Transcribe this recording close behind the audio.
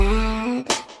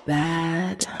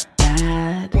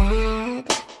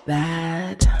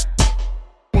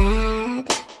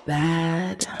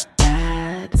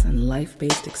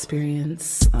life-based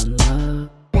experience on love,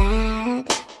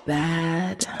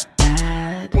 bad,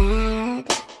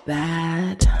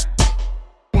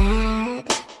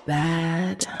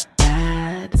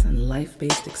 and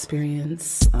life-based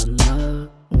experience on love.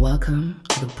 Welcome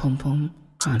to the Pum Pum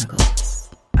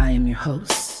Chronicles. I am your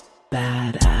host,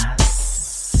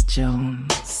 Badass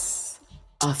Jones,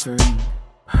 offering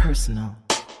personal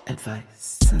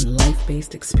advice and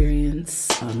life-based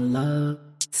experience on love,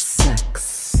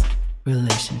 sex,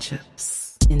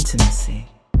 relationships, intimacy,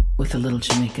 with a little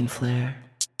Jamaican flair.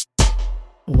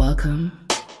 Welcome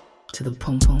to the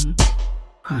Pum Pum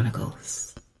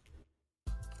Chronicles.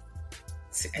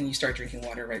 And you start drinking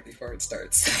water right before it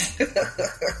starts. I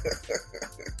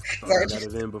got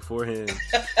it in beforehand.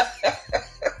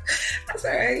 That's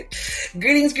all right.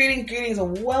 Greetings,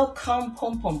 and welcome,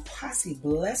 Pum Pum Posse.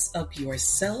 Bless up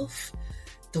yourself.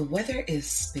 The weather is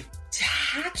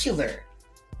spectacular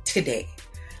today.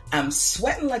 I'm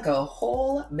sweating like a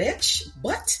whole bitch,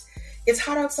 but it's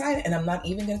hot outside, and I'm not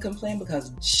even going to complain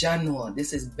because, Jano,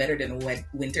 this is better than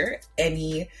winter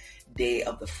any day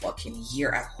of the fucking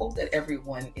year. I hope that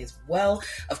everyone is well.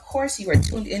 Of course, you are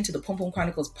tuned into the Pum Pum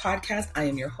Chronicles podcast. I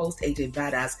am your host, AJ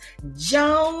Badass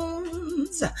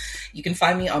Jones. You can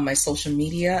find me on my social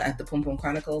media at the Pum Pum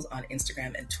Chronicles on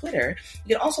Instagram and Twitter.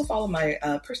 You can also follow my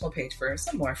personal page for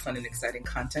some more fun and exciting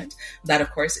content. That,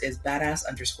 of course, is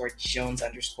badass_Jones_.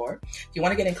 If you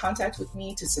want to get in contact with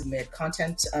me to submit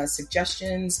content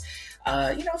suggestions,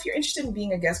 if you're interested in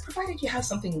being a guest, provided you have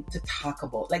something to talk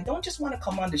about. Like, don't just want to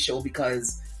come on the show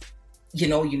because, you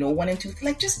know one and two.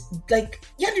 Like, just, like,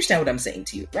 you understand what I'm saying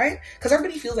to you, right? Because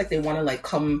everybody feels like they want to, like,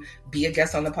 come be a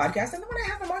guest on the podcast. And then when I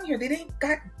have them on here, they ain't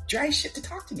got dry shit to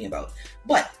talk to me about.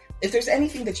 But if there's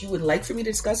anything that you would like for me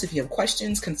to discuss, if you have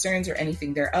questions, concerns, or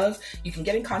anything thereof, you can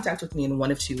get in contact with me in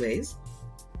one of two ways.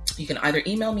 You can either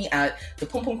email me at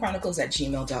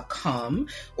thepumpumchronicles@gmail.com,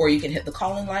 or you can hit the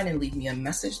call-in line and leave me a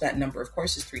message. That number, of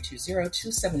course, is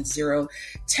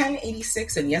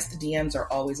 320-270-1086. And yes, the DMs are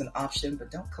always an option,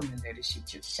 but don't come in there to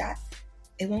shoot your shot.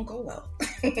 It won't go well.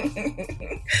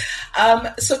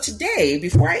 So today,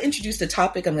 before I introduce the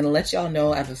topic, I'm going to let y'all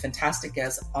know I have a fantastic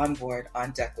guest on board,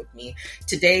 on deck with me.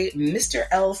 Today, Mr.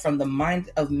 L from the Mind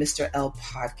of Mr. L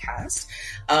podcast.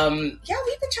 We've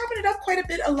been chopping it up quite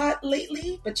a lot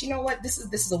lately, but you know what? This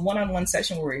is a one-on-one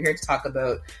session where we're here to talk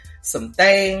about some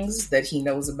things that he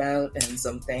knows about and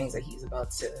some things that he's about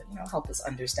to, help us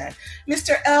understand.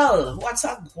 Mr. L, what's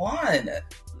up, Juan?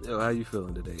 Yo, how you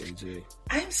feeling today, AJ?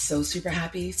 I'm so super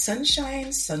happy.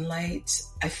 Sunshine, sunlight.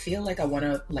 I feel like I want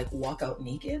to walk out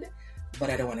naked, but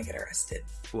I don't want to get arrested.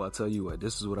 Well, I'll tell you what,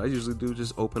 this is what I usually do.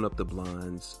 Just open up the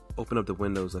blinds, open up the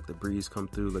windows, let the breeze come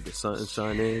through, let the sun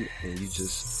shine in, and you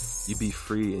be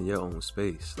free in your own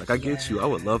space. Like, I get you. I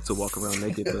would love to walk around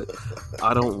naked, but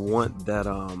I don't want that,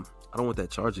 I don't want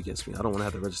that charge against me. I don't want to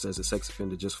have to register as a sex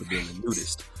offender just for being a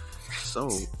nudist.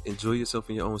 So enjoy yourself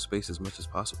in your own space as much as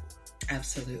possible.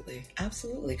 Absolutely.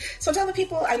 So tell the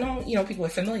people, I know, people are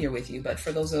familiar with you, but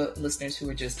for those listeners who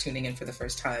are just tuning in for the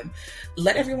first time,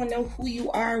 let everyone know who you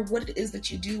are, what it is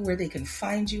that you do, where they can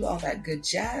find you, all that good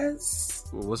jazz.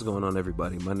 Well, what's going on,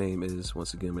 everybody? My name is,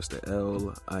 once again, Mr.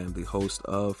 L. I am the host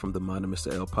of From the Mind of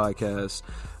Mr. L podcast.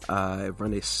 I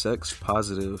run a sex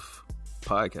positive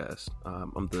podcast.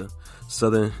 I'm the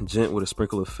Southern gent with a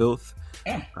sprinkle of filth.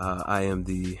 I am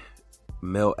the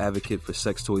male advocate for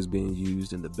sex toys being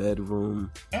used in the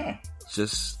bedroom,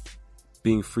 just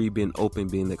being free, being open,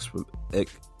 being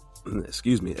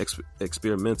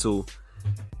experimental,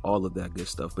 all of that good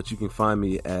stuff. But you can find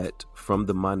me at From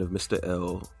the Mind of Mr.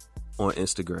 L on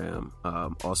Instagram.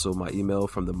 Also my email,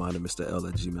 from the mind of Mr. L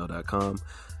 @gmail.com.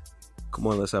 Come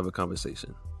on, let's have a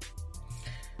conversation.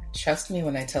 Trust me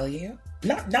when I tell you,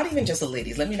 not even just the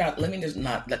ladies. Let me just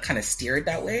not kind of steer it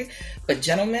that way. But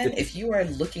gentlemen, if you are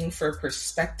looking for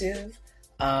perspective,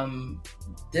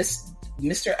 this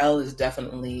Mr. L is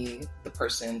definitely the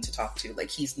person to talk to. Like,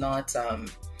 he's not. I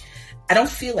don't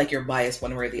feel like you're biased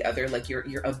one way or the other. Like, you're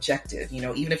objective.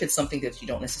 Even if it's something that you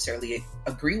don't necessarily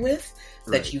agree with,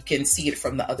 right, that you can see it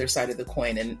from the other side of the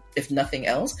coin. And if nothing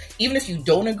else, even if you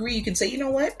don't agree, you can say, you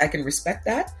know what, I can respect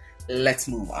that. Let's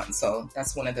move on. So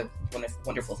that's one of the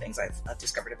wonderful things I've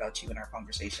discovered about you in our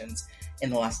conversations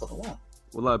in the last little while.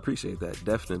 Well, I appreciate that.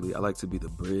 Definitely. I like to be the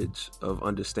bridge of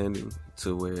understanding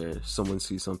to where someone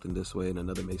sees something this way and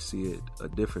another may see it a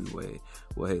different way.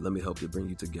 Well, hey, let me help to bring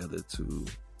you together to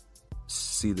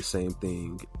see the same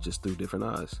thing just through different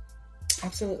eyes.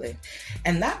 Absolutely.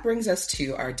 And that brings us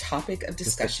to our topic of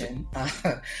discussion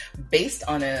based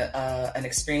on an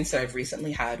experience that I've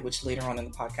recently had, which later on in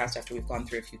the podcast, after we've gone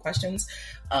through a few questions,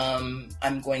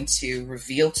 I'm going to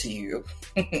reveal to you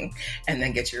and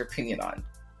then get your opinion on.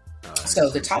 So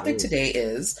the topic today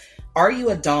is, are you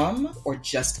a dom or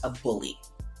just a bully?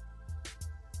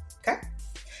 Okay.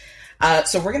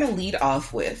 So we're going to lead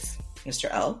off with Mr.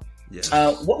 L. Yes.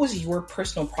 What was your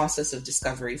personal process of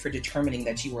discovery for determining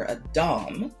that you were a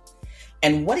dom?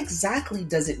 And what exactly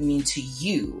does it mean to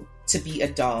you to be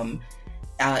a dom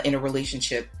in a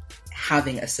relationship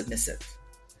having a submissive?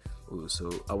 Ooh, so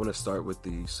I want to start with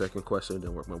the second question,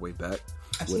 then work my way back.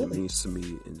 Absolutely. What it means to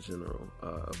me in general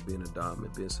of being a dom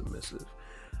and being submissive.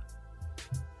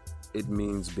 It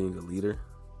means being a leader.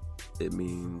 It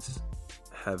means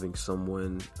having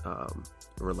someone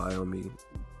rely on me,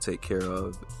 take care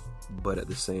of, but at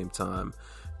the same time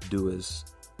do as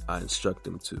I instruct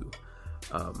them to.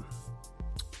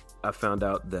 I found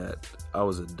out that I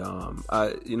was a dom.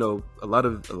 A lot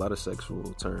of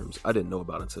sexual terms I didn't know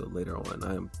about until later on.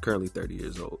 I am currently 30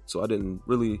 years old, so I didn't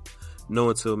really know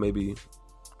until maybe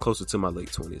closer to my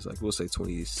late 20s, like we'll say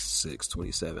 26,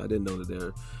 27. I didn't know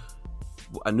that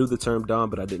I knew the term dom,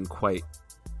 but I didn't quite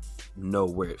know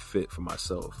where it fit for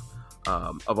myself.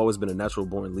 I've always been a natural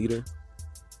born leader.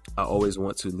 I always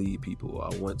want to lead people.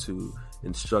 I want to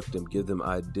instruct them, give them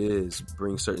ideas,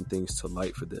 bring certain things to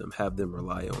light for them, have them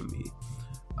rely on me.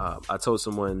 I told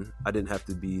someone I didn't have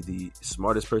to be the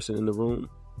smartest person in the room,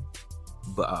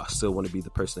 but I still want to be the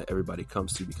person that everybody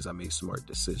comes to because I make smart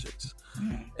decisions.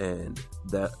 And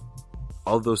that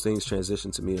all of those things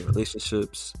transitioned to me in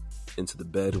relationships, into the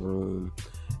bedroom,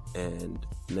 and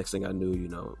next thing I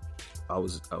knew, I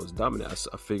was dominant.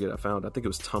 I think it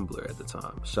was Tumblr at the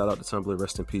time. Shout out to Tumblr,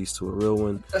 rest in peace to a real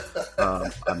one.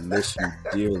 I miss you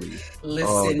dearly.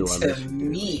 Listen to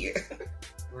me.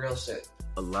 Real shit.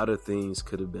 A lot of things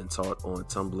could have been taught on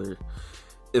Tumblr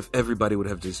if everybody would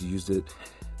have just used it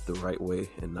the right way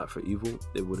and not for evil.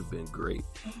 It would have been great.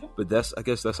 But I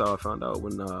guess that's how I found out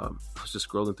when I was just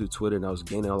scrolling through Twitter, and I was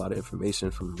gaining a lot of information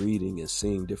from reading and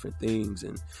seeing different things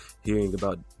and hearing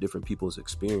about different people's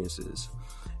experiences.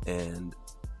 And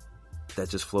that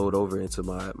just flowed over into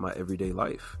my everyday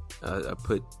life. I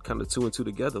put kind of two and two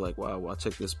together, like, wow, well, I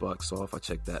check this box off, I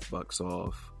check that box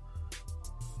off.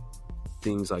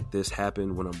 Things like this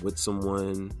happen when I'm with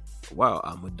someone. Wow,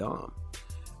 I'm a dom.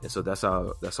 And so that's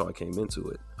how I came into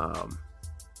it.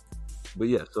 But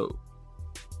yeah, so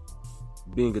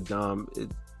being a dom,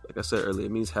 like I said earlier,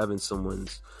 it means having someone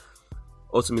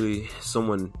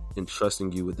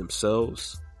entrusting you with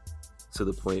themselves to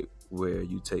the point where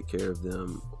you take care of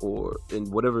them, or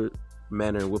in whatever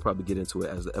manner, and we'll probably get into it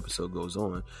as the episode goes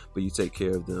on, but you take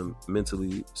care of them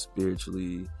mentally,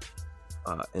 spiritually,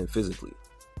 and physically.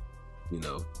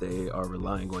 They are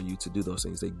relying on you to do those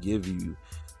things. They give you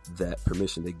that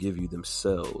permission. They give you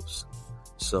themselves.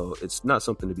 So it's not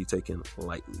something to be taken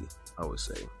lightly, I would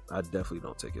say. I definitely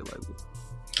don't take it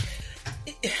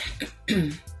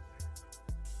lightly.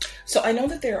 So I know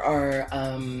that there are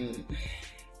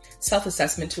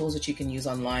self-assessment tools that you can use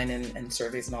online and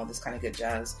surveys and all this kind of good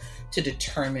jazz to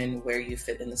determine where you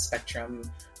fit in the spectrum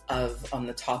of on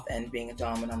the top end being a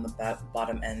dom and on the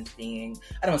bottom end being,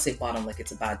 I don't want to say bottom like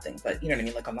it's a bad thing, but you know what I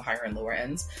mean, like on the higher and lower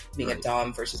ends being right. A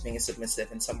dom versus being a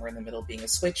submissive, and somewhere in the middle being a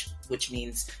switch, which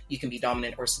means you can be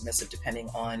dominant or submissive depending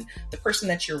on the person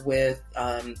that you're with,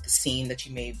 the scene that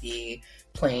you may be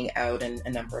playing out, and a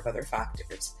number of other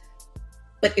factors.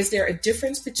 But is there a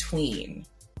difference between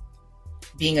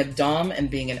being a dom and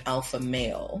being an alpha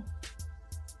male?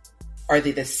 Are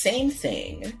they the same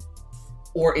thing?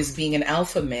 Or is being an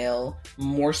alpha male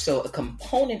more so a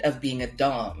component of being a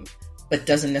dom, but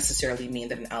doesn't necessarily mean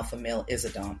that an alpha male is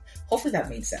a dom? Hopefully that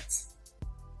made sense.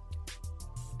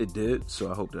 It did, so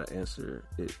I hope that I answer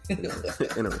it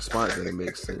in a response that it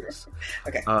makes sense.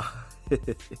 Okay.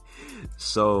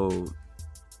 So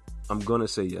I'm going to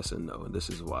say yes and no, and this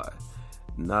is why.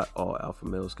 Not all alpha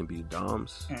males can be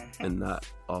doms, and not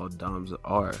all doms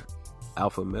are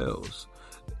alpha males.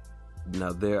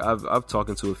 Now, I've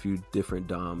talked to a few different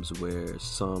doms where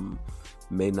some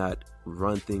may not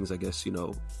run things, I guess,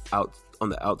 out on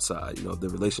the outside, the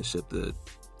relationship,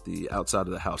 the outside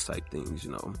of the house type things,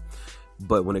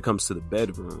 But when it comes to the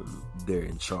bedroom, they're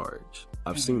in charge.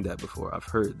 I've seen that before. I've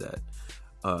heard that.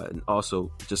 And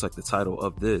also, just like the title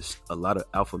of this, a lot of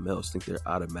alpha males think they're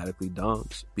automatically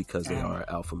doms because they are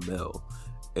alpha male.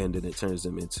 And then it turns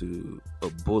them into a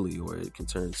bully, or it can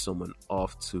turn someone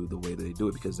off to the way they do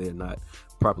it because they are not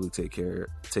properly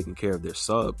taking care of their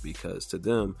sub, because to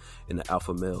them, in the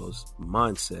alpha male's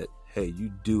mindset, hey,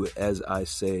 you do it as I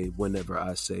say, whenever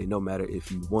I say, no matter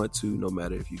if you want to, no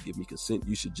matter if you give me consent,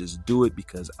 you should just do it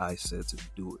because I said to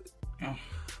do it.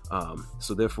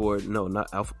 So therefore, no,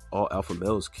 not all alpha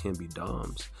males can be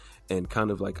doms. And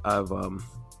kind of like I've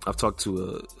talked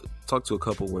to a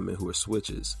couple women who are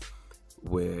switches,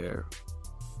 where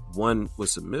one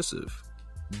was submissive,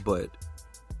 but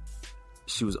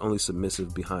she was only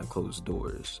submissive behind closed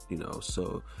doors,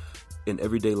 so in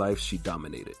everyday life she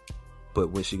dominated,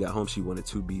 but when she got home she wanted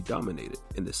to be dominated.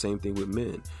 And the same thing with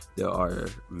men. There are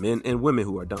men and women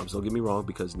who are doms, don't get me wrong,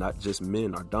 because not just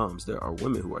men are doms, there are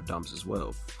women who are doms as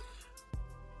well.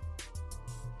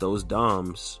 Those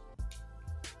doms,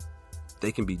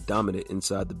 they can be dominant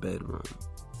inside the bedroom,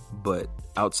 but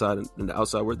in the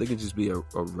outside world, they can just be a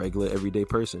regular everyday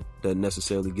person. Doesn't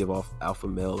necessarily give off alpha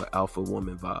male or alpha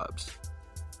woman vibes.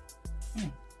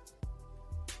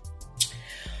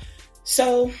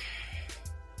 So,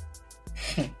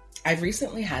 I've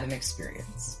recently had an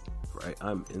experience. Right,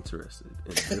 I'm interested.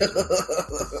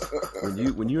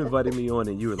 When you invited me on,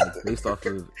 and you were like, based off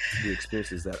of the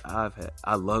experiences that I've had,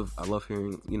 I love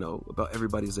hearing about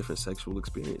everybody's different sexual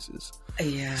experiences.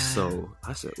 Yeah. So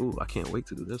I said, "Ooh, I can't wait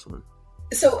to do this one."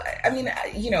 So, I mean,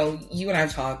 you and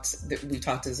I've talked. We've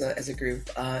talked as a group,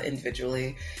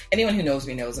 individually. Anyone who knows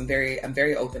me knows I'm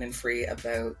very open and free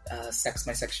about sex,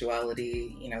 my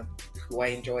sexuality. Who I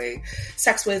enjoy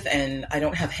sex with, and I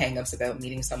don't have hang-ups about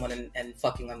meeting someone and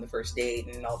fucking on the first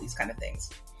date and all these kind of things.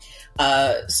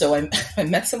 So I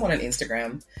met someone on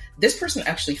Instagram. This person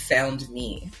actually found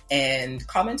me and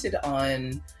commented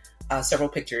on several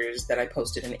pictures that I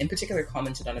posted, and in particular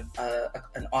commented on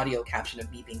an audio caption of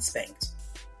me being spanked.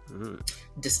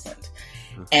 Disciplined.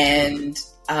 And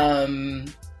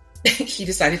he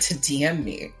decided to DM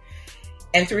me.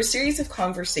 And through a series of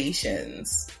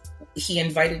conversations, he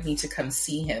invited me to come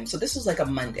see him. So this was like a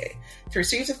Monday. Through a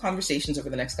series of conversations over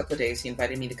the next couple of days, he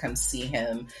invited me to come see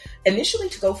him. Initially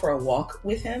to go for a walk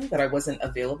with him, but I wasn't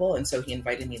available. And so he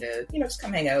invited me to, just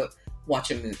come hang out,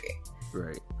 watch a movie.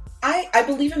 Right. I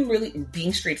believe in really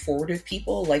being straightforward with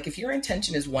people. Like, if your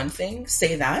intention is one thing,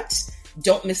 say that.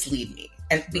 Don't mislead me.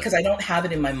 And because I don't have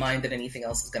it in my mind that anything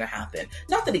else is going to happen.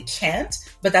 Not that it can't,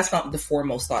 but that's not the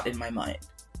foremost thought in my mind.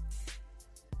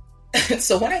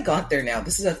 So when I got there now,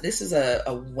 this is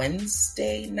a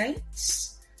Wednesday night.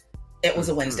 It was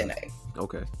a Wednesday night.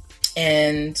 Okay.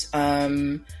 And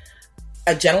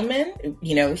a gentleman,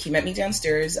 he met me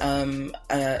downstairs,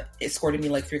 escorted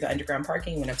me through the underground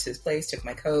parking, went up to his place, took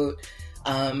my coat,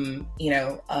 offered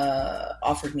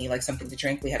me something to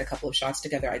drink. We had a couple of shots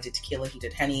together. I did tequila, he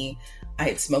did Henny. I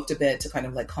had smoked a bit to kind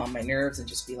of calm my nerves and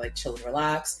just be chill and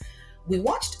relax. We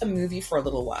watched a movie for a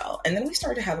little while, and then we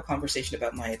started to have a conversation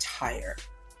about my attire,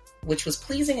 which was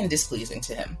pleasing and displeasing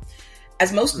to him.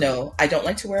 As most know, I don't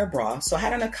like to wear a bra, so I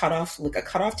had on a cutoff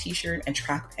t-shirt and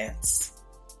track pants.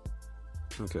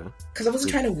 Okay. Because I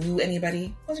wasn't trying to woo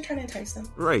anybody. I wasn't trying to entice them.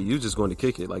 Right, you just going to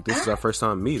kick it. This is our first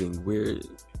time meeting. We're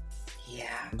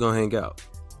gonna hang out.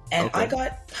 And okay. I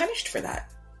got punished for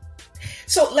that.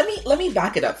 So let me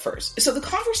back it up first. So the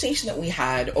conversation that we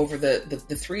had over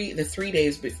the 2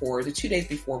 days before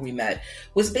we met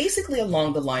was basically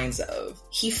along the lines of,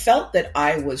 he felt that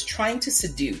I was trying to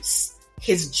seduce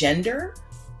his gender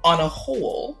on a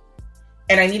whole,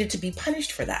 and I needed to be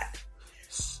punished for that.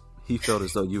 He felt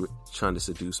as though you were trying to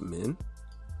seduce men?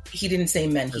 He didn't say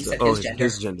men, he said his gender.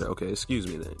 His gender, okay, excuse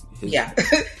me then.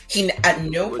 He at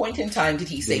no point in time did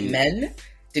he say men.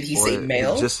 Did he say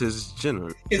male? Just his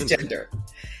gender. His gender.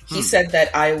 He said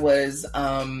that I was,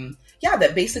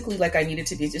 that basically I needed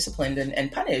to be disciplined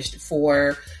and punished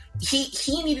for,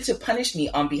 he needed to punish me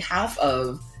on behalf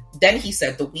of, then he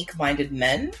said, the weak-minded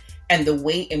men, and the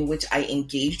way in which I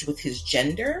engaged with his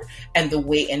gender, and the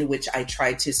way in which I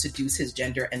tried to seduce his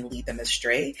gender and lead them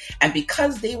astray. And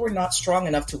because they were not strong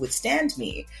enough to withstand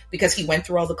me, because he went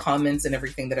through all the comments and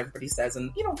everything that everybody says,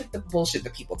 and the bullshit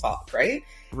that people talk, right?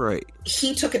 Right.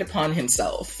 He took it upon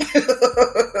himself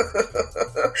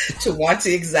to want to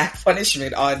exact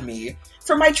punishment on me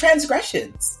for my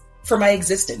transgressions, for my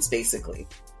existence, basically.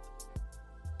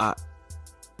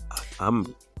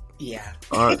 I'm... Yeah.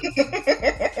 All right.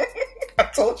 I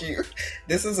told you.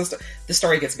 This is the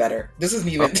story gets better. This isn't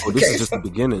even. This is just the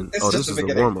beginning. This is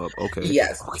the warm up. Okay.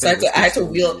 Yes. Okay. So I had to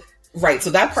wheel. Right. So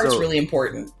that part's really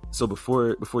important. So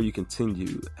before you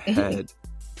continue, had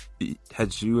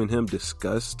you and him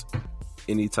discussed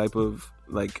any type of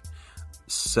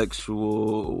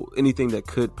sexual, anything that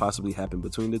could possibly happen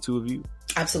between the two of you?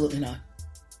 Absolutely not.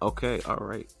 Okay. All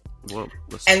right. Well,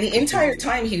 and the entire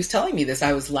time he was telling me this,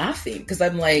 I was laughing because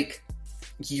I'm like,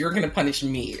 you're going to punish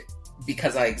me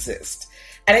because I exist.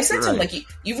 And I said to him, like,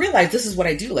 you realize this is what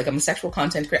I do. Like, I'm a sexual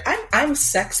content creator. I'm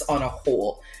sex on a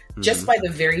whole. Just by the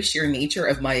very sheer nature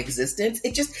of my existence.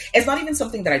 It's not even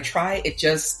something that I try. It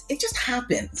just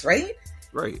happens, right?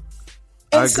 Right.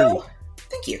 And so,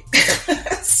 thank you.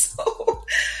 So,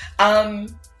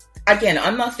 again,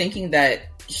 I'm not thinking that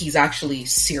he's actually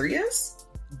serious,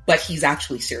 but he's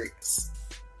actually serious.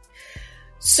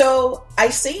 So I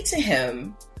say to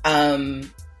him,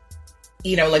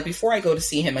 like before I go to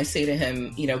see him, I say to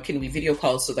him, can we video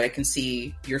call so that I can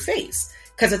see your face?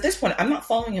 Because at this point, I'm not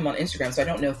following him on Instagram, so I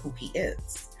don't know who he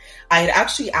is. I had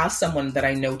actually asked someone that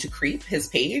I know to creep his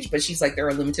page, but she's like, there are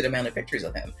a limited amount of pictures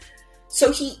of him.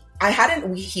 So he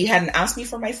hadn't asked me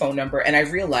for my phone number, and I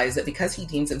realized that because he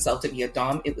deems himself to be a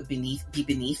dom, it would be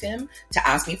beneath him to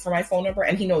ask me for my phone number,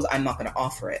 and he knows I'm not going to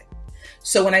offer it.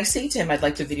 So when I say to him, I'd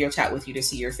like to video chat with you to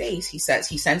see your face, he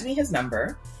sends me his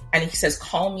number, and he says,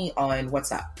 call me on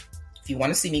WhatsApp. If you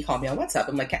want to see me, call me on WhatsApp.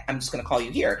 I'm like, I'm just going to call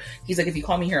you here. He's like, if you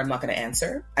call me here, I'm not going to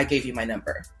answer. I gave you my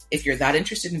number. If you're that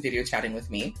interested in video chatting with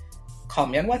me, call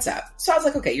me on WhatsApp. So I was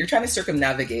like, okay, you're trying to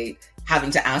circumnavigate having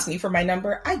to ask me for my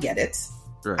number. I get it.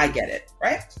 Right. I get it.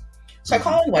 Right. So I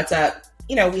call on WhatsApp.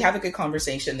 We have a good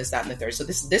conversation, this, that, and the third. So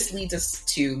this leads us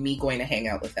to me going to hang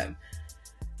out with him.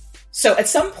 So at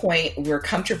some point, we're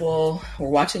comfortable. We're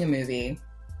watching a movie.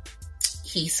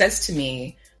 He says to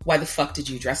me, why the fuck did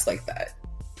you dress like that?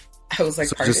 I was like,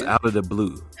 so just out of the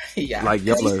blue. Yeah. Like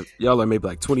y'all are maybe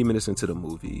like 20 minutes into the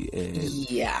movie and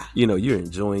yeah, you're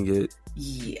enjoying it.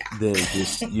 Yeah. Then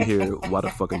just you hear, why the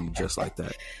fuck are you dressed like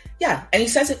that? Yeah. And he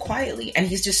says it quietly and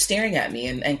he's just staring at me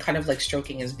and kind of like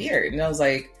stroking his beard. And I was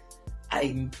like,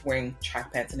 I'm wearing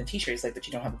track pants and a t-shirt. He's like, but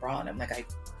you don't have a bra on. I'm like,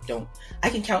 I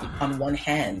can count on one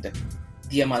hand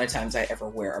the amount of times I ever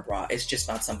wear a bra. It's just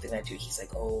not something I do. He's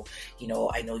like, oh,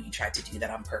 I know you tried to do that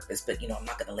on purpose, but I'm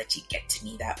not going to let you get to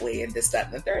me that way and this, that,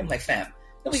 and the third. I'm like, fam,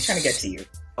 nobody's trying to get to you.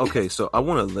 Okay, so I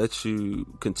want to let you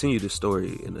continue the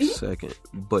story in a second,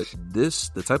 but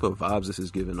the type of vibes this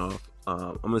is giving off,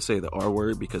 I'm going to say the R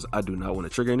word because I do not want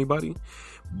to trigger anybody,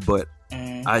 but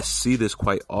I see this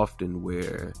quite often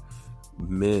where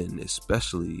men,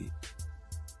 especially,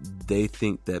 they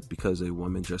think that because a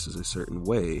woman dresses a certain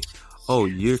way, oh,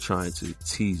 you're trying to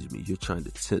tease me. You're trying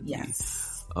to tempt me.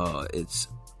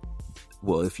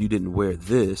 If you didn't wear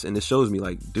this, and it shows me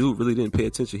like, dude really didn't pay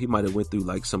attention. He might have went through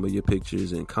like some of your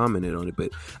pictures and commented on it,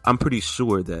 but I'm pretty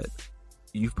sure that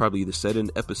you've probably either said in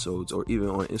episodes or even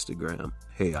on Instagram,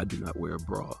 hey, I do not wear a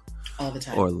bra. All the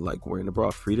time. Or like wearing a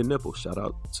bra, free the nipple. Shout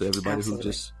out to everybody who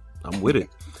just, I'm with it.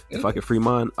 If I could free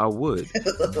mine, I would.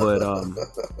 But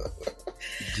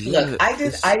look,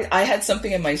 I had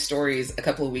something in my stories a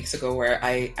couple of weeks ago where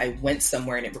I went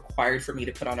somewhere and it required for me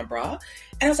to put on a bra.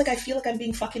 And I was like, I feel like I'm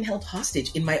being fucking held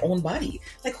hostage in my own body.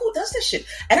 Like, who does this shit?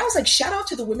 And I was like, shout out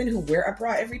to the women who wear a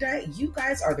bra every day. You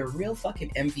guys are the real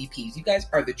fucking MVPs. You guys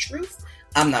are the truth.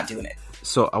 I'm not doing it.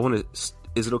 So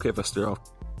is it okay if I steer off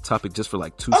topic just for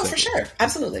like 2 seconds? Oh, for sure.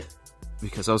 Absolutely.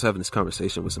 Because I was having this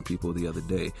conversation with some people the other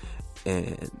day,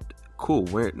 and cool,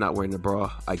 not wearing a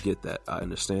bra, I get that, I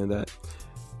understand that.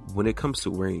 When it comes to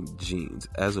wearing jeans,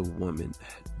 as a woman,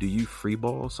 do you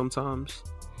freeball sometimes?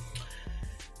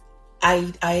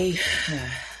 I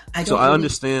don't. So I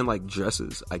understand like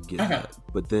dresses, I get that,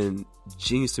 but then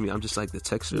jeans, to me, I'm just like, the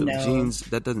texture of jeans,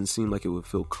 that doesn't seem like it would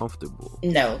feel comfortable.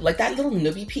 No, like that little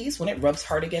nubby piece when it rubs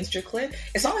hard against your clit,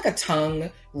 it's not like a tongue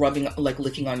rubbing, like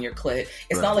licking on your clit.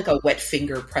 It's not like a wet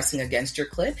finger pressing against your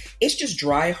clit. It's just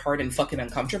dry, hard, and fucking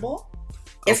uncomfortable.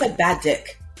 It's like bad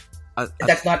dick.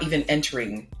 That's not even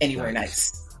entering anywhere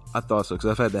nice. I thought so, because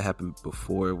I've had that happen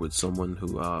before with someone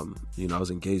who, I was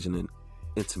engaging in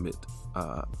intimate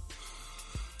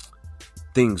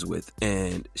things with,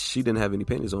 and she didn't have any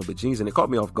panties on but jeans, and it caught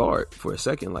me off guard for a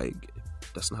second. Like,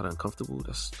 that's not uncomfortable.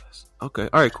 That's okay.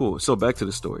 All right, cool. So back to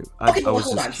the story.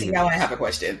 Hold on. See, now I have a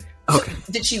question. Okay.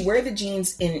 So, did she wear the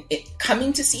jeans in it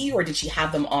coming to see you, or did she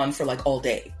have them on for like all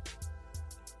day?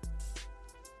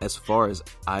 As far as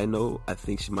I know, I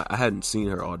think she might. I hadn't seen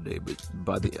her all day,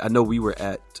 but I know we were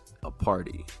at a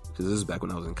party, because this is back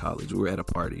when I was in college. We were at a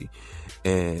party,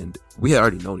 and we had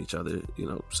already known each other,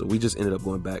 so we just ended up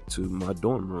going back to my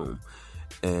dorm room,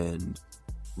 and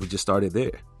we just started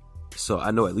there. So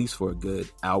I know at least for a good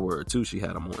hour or two, she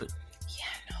had them on.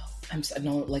 Yeah,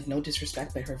 no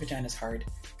disrespect, but her vagina's hard,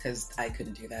 because I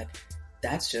couldn't do that.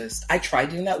 That's just, I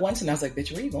tried doing that once and I was like,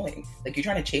 bitch, where are you going? Like, you're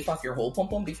trying to chafe off your whole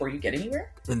pom-pom before you get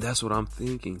anywhere? And that's what I'm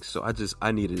thinking. So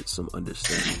I needed some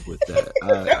understanding with that.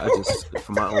 I just,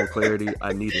 for my own clarity,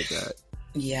 I needed that.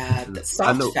 Yeah, the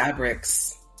soft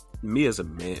fabrics. Me as a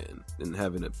man and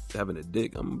having a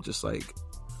dick, I'm just like,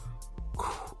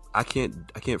 I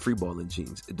can't free ball in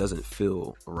jeans. It doesn't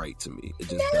feel right to me. It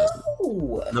just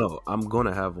doesn't. No, I'm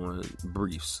gonna have on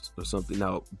briefs or something.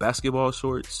 Now, basketball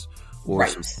shorts or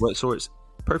some sweat shorts,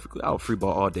 perfectly. I'll free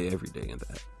ball all day, every day in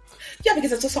that. Yeah,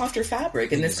 because it's a softer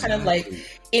fabric. And it's kind of like,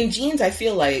 in jeans, I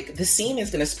feel like the seam is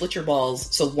going to split your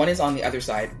balls. So one is on the other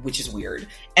side, which is weird.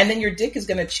 And then your dick is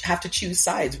going to have to choose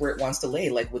sides where it wants to lay,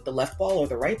 like with the left ball or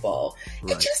the right ball.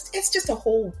 Right. It's just a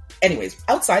whole... Anyways,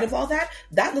 outside of all that,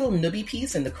 that little nubby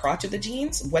piece in the crotch of the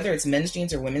jeans, whether it's men's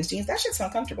jeans or women's jeans, that shit's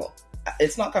not comfortable.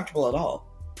 It's not comfortable at all.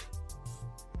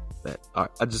 I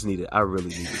really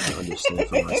needed to understand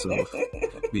for myself,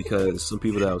 because some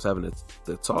people that I was having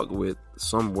the talk with,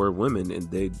 some were women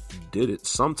and they did it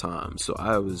sometimes. So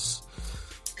I was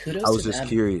just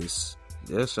curious.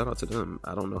 Yeah, shout out to them.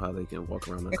 I don't know how they can walk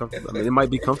around uncomfortable. I mean, it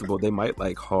might be comfortable. They might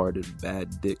like hard and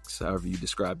bad dicks, however you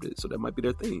described it. So that might be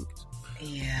their thing.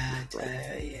 Yeah.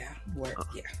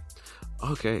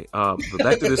 Okay, but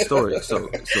back to this story. So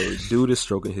dude is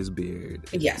stroking his beard.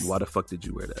 Yes. Why the fuck did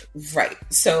you wear that? Right.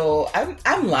 So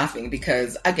I'm laughing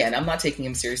because, again, I'm not taking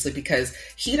him seriously because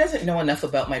he doesn't know enough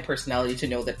about my personality to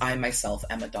know that I myself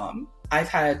am a dom. I've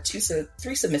had 3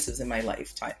 submissives in my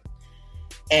lifetime.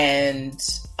 And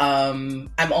I'm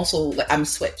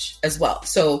switch as well.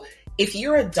 So if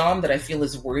you're a dom that I feel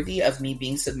is worthy of me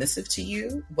being submissive to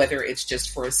you, whether it's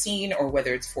just for a scene or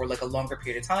whether it's for like a longer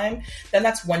period of time, then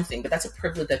that's one thing, but that's a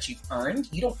privilege that you've earned.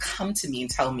 You don't come to me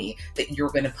and tell me that you're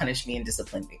going to punish me and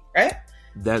discipline me, right?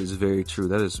 That is very true.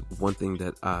 That is one thing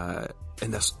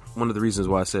and that's one of the reasons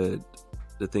why I said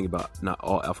the thing about not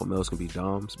all alpha males can be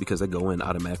doms, because they go in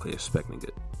automatically expecting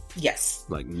it. Yes.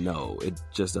 Like, no, it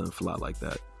just doesn't fly like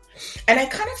that. And I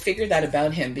kind of figured that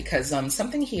about him because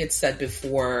something he had said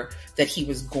before, that he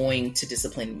was going to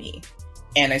discipline me.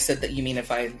 And I said, that you mean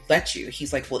if I let you?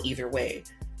 He's like, well, either way.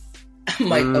 I'm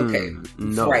like, okay,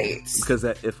 no, right. Because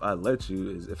if I let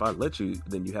you,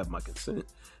 then you have my consent.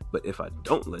 But if I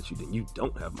don't let you, then you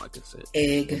don't have my consent.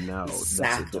 Exactly. And now that's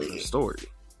a different story.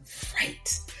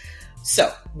 Right.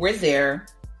 So we're there.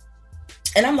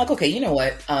 And I'm like, okay, you know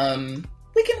what?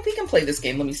 We can play this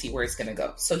game. Let me see where it's gonna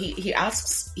go. So he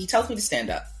tells me to stand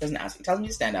up. Doesn't ask me. He tells me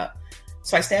to stand up.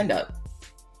 So I stand up.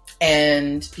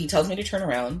 And he tells me to turn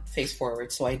around, face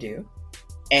forward, so I do.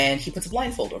 And he puts a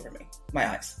blindfold over me, my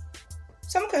eyes.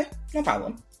 So I'm okay, no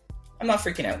problem. I'm not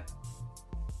freaking out.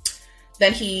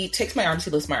 Then he takes my arms,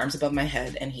 he lifts my arms above my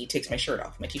head, and he takes my shirt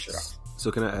off, my t-shirt off.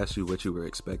 So can I ask you what you were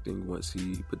expecting once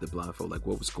he put the blindfold? Like,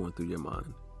 what was going through your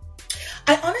mind?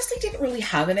 I honestly didn't really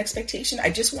have an expectation. I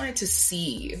just wanted to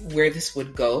see where this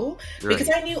would go. Right. Because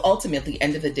I knew ultimately,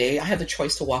 end of the day, I have the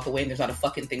choice to walk away and there's not a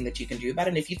fucking thing that you can do about it.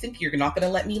 And if you think you're not going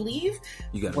to let me leave,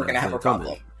 we're going to have a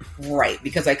problem. Right.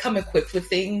 Because I come equipped with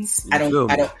things. I don't,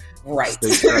 right.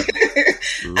 Please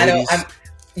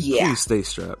stay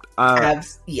strapped.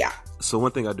 Yeah. So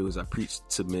one thing I do is I preach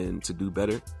to men to do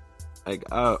better. Like,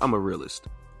 I'm a realist.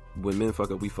 When men fuck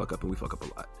up, we fuck up, and we fuck up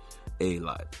a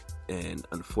lot. And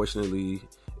unfortunately,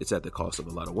 it's at the cost of a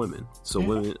lot of women. So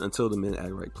women, until the men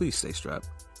act right, please stay strapped.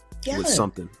 Yeah. With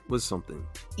something.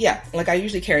 Yeah. Like, I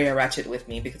usually carry a ratchet with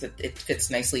me because it fits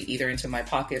nicely either into my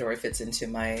pocket or it fits into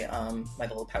my my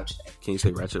little pouch thing. Can you say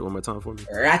ratchet one more time for me?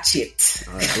 Ratchet.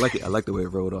 All right, I like it. I like the way it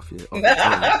rolled off your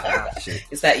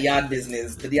It's that yard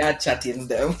business, the yard chatting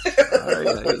though. All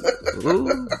right,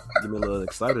 ooh, get me a little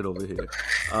excited over here.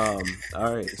 All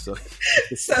right, so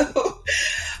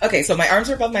okay, so my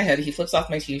arms are above my head. He flips off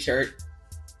my t-shirt.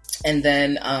 And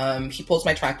then he pulls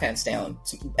my track pants down,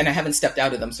 and I haven't stepped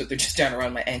out of them, so they're just down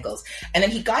around my ankles. And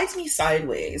then he guides me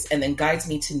sideways, and then guides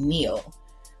me to kneel.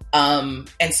 And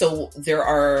so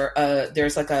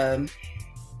there's like a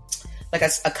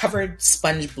covered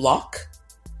sponge block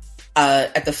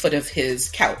at the foot of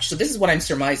his couch. So this is what I'm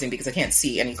surmising because I can't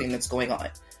see anything that's going on.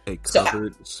 A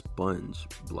covered sponge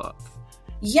block.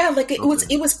 Yeah, like it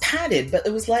was padded, but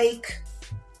it was like.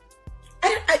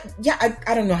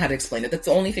 I don't know how to explain it. That's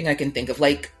the only thing I can think of.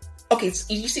 Like, okay,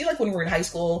 so you see like when we were in high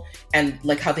school and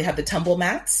like how they have the tumble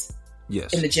mats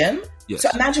in the gym? Yes. So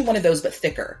imagine one of those, but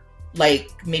thicker. Like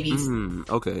maybe...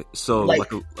 okay, so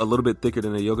like a little bit thicker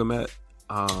than a yoga mat?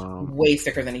 Way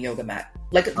thicker than a yoga mat.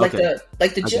 Like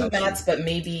the gym mats, but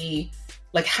maybe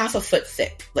like half a foot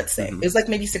thick, let's say. It was like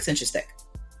maybe 6 inches thick.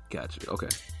 Gotcha, okay.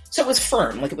 So it was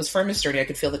firm. Like it was firm and sturdy. I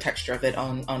could feel the texture of it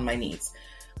on my knees.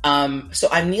 So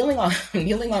I'm kneeling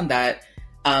on that.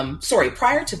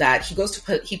 Prior to that, he goes to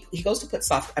put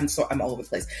soft, I'm all over the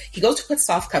place. He goes to put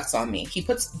soft cuffs on me. He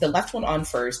puts the left one on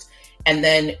first and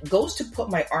then goes to put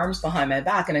my arms behind my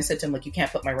back. And I said to him, like, you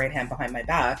can't put my right hand behind my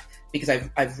back because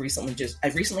I've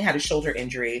recently had a shoulder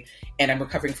injury and I'm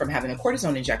recovering from having a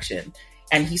cortisone injection.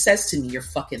 And he says to me, you're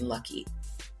fucking lucky.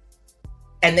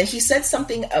 And then he said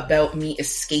something about me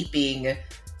escaping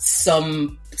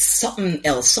something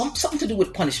else, something to do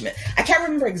with punishment. I can't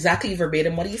remember exactly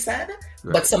verbatim what he said,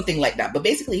 but something like that. But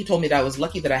basically he told me that I was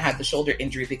lucky that I had the shoulder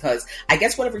injury, because I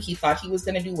guess whatever he thought he was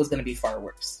going to do was going to be far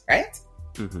worse, right?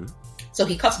 Mm-hmm. So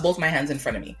he cuffs both my hands in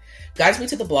front of me, guides me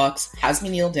to the blocks, has me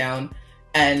kneel down,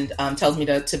 and tells me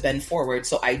to bend forward.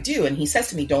 So I do, and he says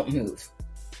to me, don't move.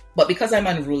 But because I'm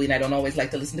unruly and I don't always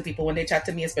like to listen to people when they chat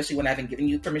to me, especially when I haven't given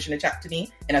you permission to chat to me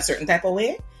in a certain type of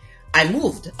way, I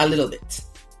moved a little bit.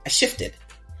 I shifted.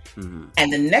 Mm-hmm.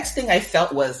 And the next thing I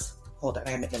felt was, hold on, I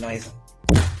gotta make the noise.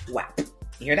 Whap.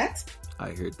 You hear that?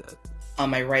 I heard that. On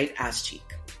my right ass cheek.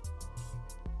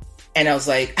 And I was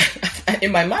like,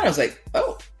 in my mind, I was like,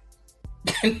 oh.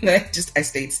 And I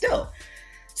stayed still.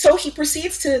 So he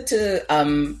proceeds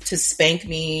to spank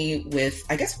me with,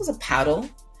 I guess it was a paddle.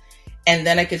 And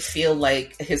then I could feel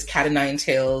like his cat o' nine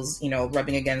tails,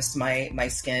 rubbing against my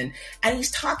skin. And he's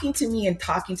talking to me.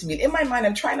 In my mind,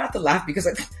 I'm trying not to laugh because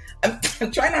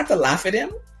I'm trying not to laugh at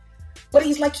him. But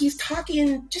he's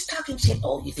talking shit.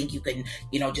 Oh, you think you can,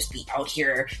 just be out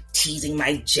here teasing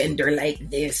my gender like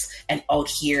this and out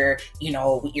here,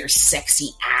 with your sexy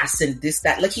ass and this,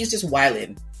 that. Like he's just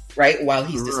wilding, right? While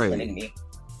he's disciplining me.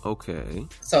 Okay.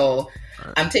 So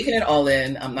I'm taking it all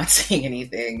in. I'm not saying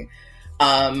anything.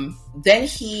 Then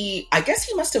I guess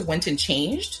he must have went and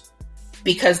changed,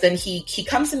 because then he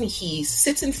comes and he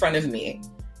sits in front of me,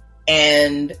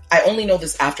 and I only know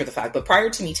this after the fact, but prior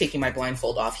to me taking my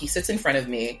blindfold off, he sits in front of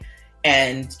me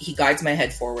and he guides my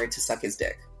head forward to suck his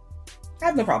dick. I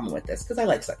have no problem with this because I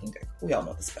like sucking dick. We all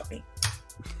know this about me.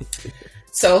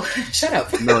 So shut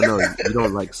up. No, you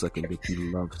don't like sucking dick.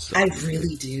 You love sucking. I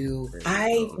really do.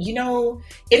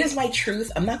 It is my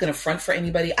truth. I'm not going to front for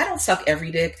anybody. I don't suck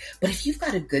every dick, but if you've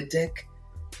got a good dick,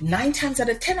 10 out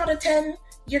of 10,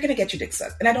 you're going to get your dick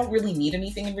sucked. And I don't really need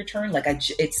anything in return. Like right.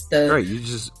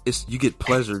 You get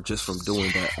pleasure just from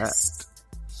doing that act.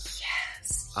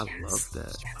 Yes. I love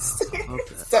that. Yes. I love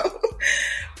that.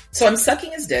 So I'm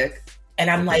sucking his dick. And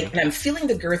I'm and I'm feeling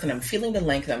the girth and I'm feeling the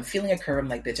length and I'm feeling a curve. I'm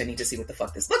like, bitch, I need to see what the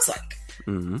fuck this looks like.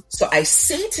 Mm-hmm. So I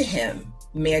say to him,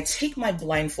 may I take my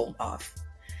blindfold off?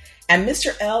 And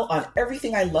Mr. L, on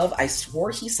everything I love, I swore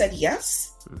he said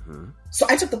yes. Mm-hmm. So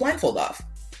I took the blindfold off.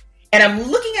 And I'm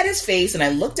looking at his face and I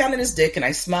look down at his dick and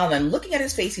I smile and I'm looking at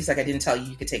his face. He's like, I didn't tell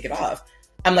you could take it off.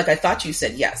 I'm like, I thought you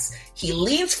said yes. He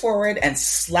leans forward and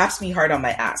slaps me hard on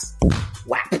my ass.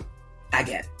 Whap.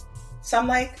 Again. So I'm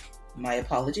like, my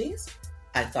apologies.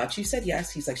 I thought you said yes.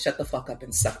 He's like, shut the fuck up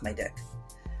and suck my dick.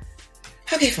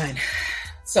 Okay, fine.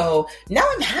 So now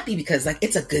I'm happy because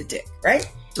it's a good dick, right?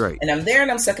 Right. And I'm there and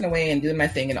I'm sucking away and doing my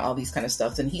thing and all these kind of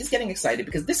stuff. And he's getting excited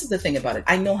because this is the thing about it.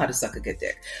 I know how to suck a good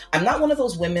dick. I'm not one of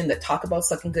those women that talk about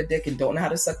sucking good dick and don't know how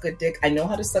to suck good dick. I know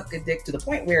how to suck good dick to the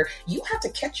point where you have to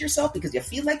catch yourself because you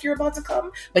feel like you're about to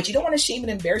come, but you don't want to shame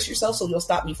and embarrass yourself. So you'll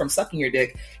stop me from sucking your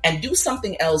dick and do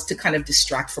something else to kind of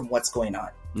distract from what's going on.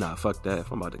 Nah, fuck that.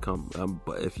 If I'm about to come,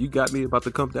 but if you got me about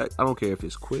to come back, I don't care if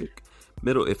it's quick,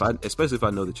 middle, especially if I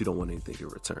know that you don't want anything in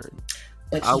return.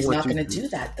 But he's not going to do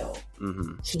that, though.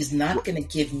 Mm-hmm. He's not going to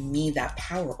give me that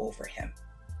power over him.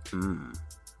 Mm.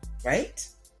 Right?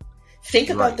 Think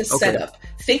about the setup.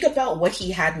 Think about what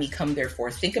he had me come there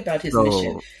for. Think about his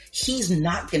mission. He's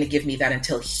not going to give me that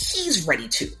until he's ready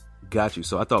to. Got you.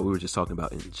 So I thought we were just talking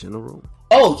about in general.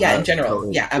 Oh, yeah, in general.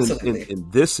 Yeah, absolutely. In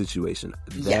this situation,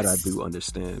 that I do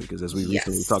understand, because as we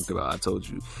recently talked about, I told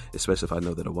you, especially if I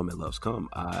know that a woman loves cum,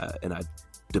 and I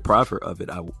deprive her of it,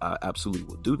 I absolutely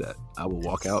will do that. I will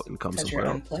walk out and come somewhere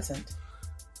else. You're unpleasant.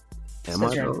 Am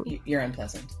I? You're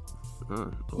unpleasant.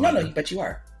 No, but you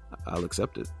are. I'll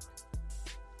accept it.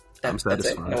 I'm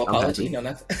satisfied. No apology. No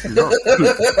nothing. No.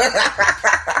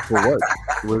 For what?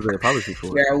 What is the apology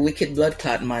for? You're a wicked blood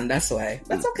clot, man. That's why.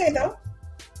 That's okay though.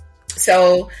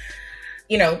 So,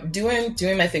 doing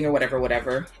my thing or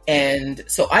whatever. And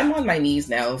so I'm on my knees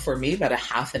now for maybe about a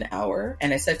half an hour.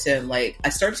 And I said to him, I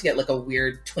started to get a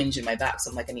weird twinge in my back.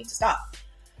 So I'm like, I need to stop.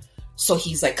 So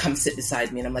he's like, come sit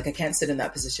beside me. And I'm like, I can't sit in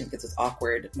that position because it's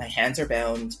awkward. My hands are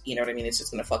bound. You know what I mean? It's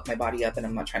just going to fuck my body up. And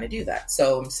I'm not trying to do that.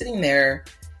 So I'm sitting there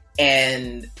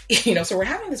and, so we're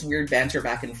having this weird banter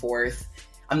back and forth.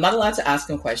 I'm not allowed to ask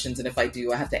him questions. And if I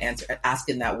do, I have to ask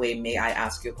in that way. May I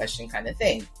ask you a question kind of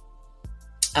thing.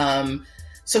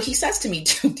 So he says to me,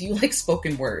 do you like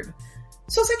spoken word?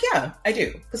 So I was like, yeah, I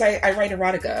do. Because I write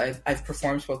erotica. I've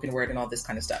performed spoken word and all this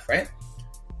kind of stuff, right?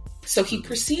 So he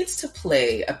proceeds to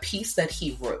play a piece that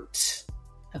he wrote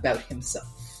about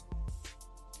himself.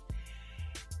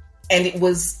 And it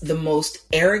was the most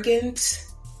arrogant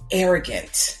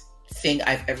thing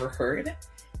I've ever heard.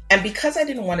 And because I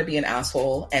didn't want to be an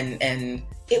asshole and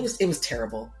It was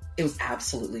terrible. It was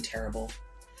absolutely terrible.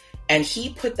 And he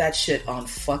put that shit on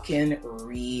fucking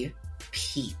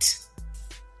repeat.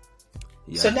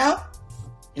 Yes. So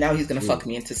now he's gonna fuck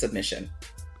me into submission.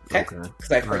 Okay?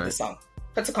 Because I've heard the song.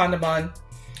 Puts a condom on,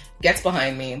 gets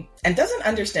behind me, and doesn't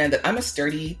understand that I'm a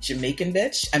sturdy Jamaican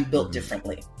bitch. I'm built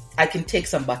differently. I can take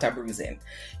some butter bruising.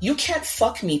 You can't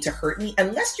fuck me to hurt me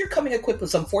unless you're coming equipped with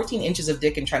some 14 inches of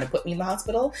dick and trying to put me in the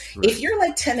hospital. Right. If you're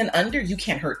like 10 and under, you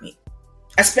can't hurt me.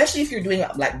 Especially if you're doing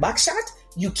like back shot,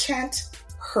 you can't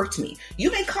hurt me.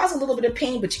 You may cause a little bit of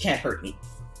pain, but you can't hurt me.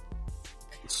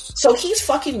 So he's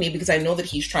fucking me because I know that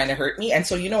he's trying to hurt me. And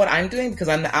so you know what I'm doing? Because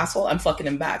I'm the asshole, I'm fucking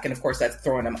him back. And of course that's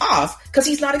throwing him off because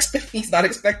he's not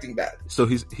expecting that. So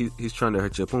he's trying to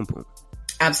hurt your pum pum.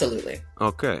 Absolutely.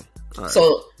 Okay. All right.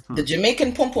 So the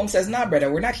Jamaican pum pum says, nah,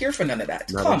 brother, we're not here for none of that.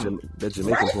 Nah, come. The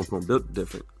Jamaican pum pum built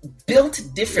different. Built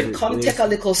different. Come take a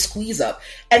little squeeze up.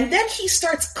 And then he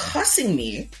starts cussing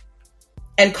me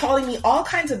and calling me all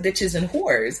kinds of bitches and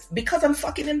whores because I'm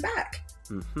fucking him back.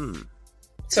 Mm-hmm.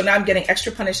 So now I'm getting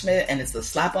extra punishment, and it's the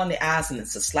slap on the ass, and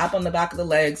it's the slap on the back of the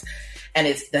legs, and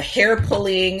it's the hair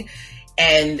pulling,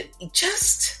 and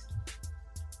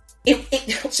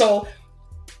so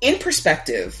in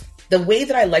perspective, the way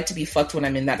that I like to be fucked when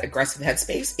I'm in that aggressive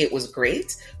headspace, it was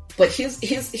great, but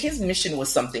his mission was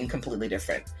something completely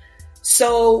different.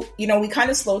 So, we kind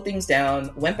of slowed things down,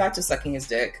 went back to sucking his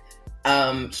dick.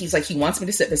 He's like, he wants me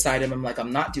to sit beside him. I'm like,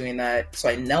 I'm not doing that. So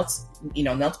I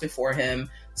knelt before him,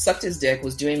 sucked his dick,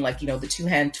 was doing like, the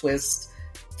 2-hand twist,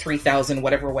 3,000,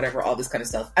 whatever, all this kind of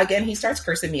stuff. Again, he starts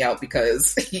cursing me out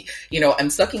because, I'm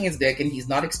sucking his dick and he's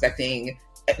not expecting.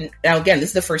 Now, again, this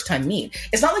is the first time meeting.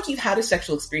 It's not like you've had a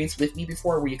sexual experience with me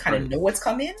before where you kind of know what's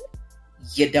coming.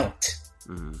 You don't.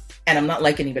 Mm-hmm. And I'm not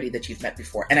like anybody that you've met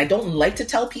before. And I don't like to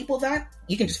tell people that.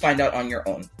 You can just find out on your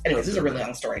own. Anyways, this is a really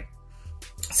long story.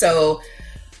 So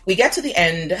we get to the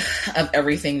end of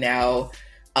everything now.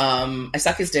 I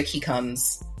suck his dick. He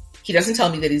comes. He doesn't tell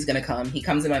me that he's going to come. He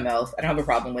comes in my mouth. I don't have a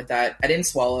problem with that. I didn't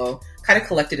swallow. Kind of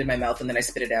collected in my mouth and then I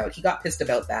spit it out. He got pissed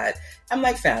about that. I'm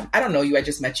like, fam, I don't know you. I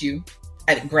just met you.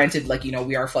 And granted, like,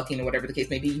 we are fucking or whatever the case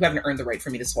may be. You haven't earned the right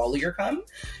for me to swallow your cum.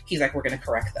 He's like, we're going to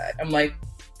correct that. I'm like,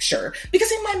 sure.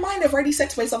 Because in my mind, I've already said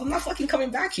to myself, I'm not fucking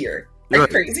coming back here. Are you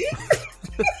crazy?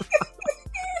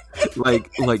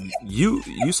 like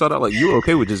you saw that, like, you were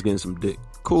okay with just getting some dick.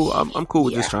 Cool. I'm cool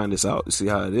with just trying this out to see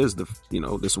how it is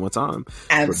this one time.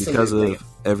 Absolutely. But because of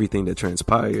everything that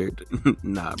transpired,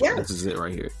 nah, bro, this is it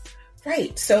right here.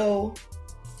 Right. So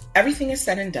everything is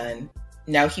said and done.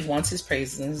 Now he wants his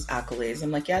praises and his accolades. I'm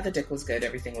like, yeah, the dick was good.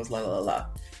 Everything was la la la.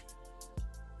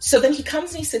 So then he comes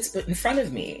and he sits in front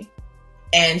of me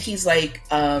and he's like,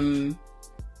 no.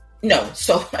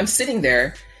 So I'm sitting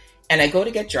there and I go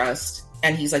to get dressed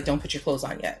and he's like, don't put your clothes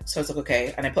on yet. So I was like,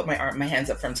 okay. And I put my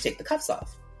hands up for him to take the cuffs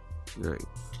off. Right.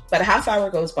 But a half hour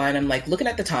goes by and I'm like looking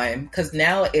at the time because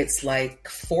now it's like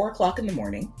 4:00 in the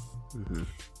morning. Mm-hmm.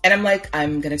 And I'm like,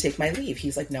 I'm going to take my leave.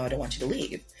 He's like, no, I don't want you to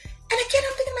leave. And again,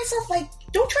 I'm thinking to myself, like,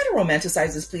 don't try to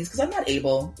romanticize this, please, because I'm not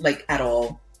able, like, at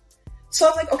all. So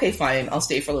I'm like, okay, fine, I'll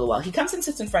stay for a little while. He comes and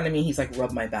sits in front of me. He's like,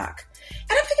 rub my back.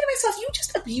 And I'm thinking to myself, you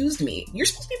just abused me. You're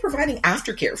supposed to be providing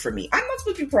aftercare for me. I'm not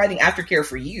supposed to be providing aftercare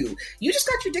for you. You just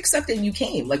got your dick sucked and you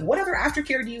came. Like, what other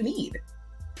aftercare do you need?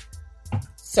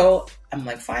 So I'm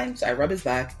like, fine. So I rub his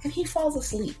back and he falls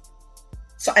asleep.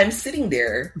 So I'm sitting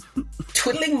there,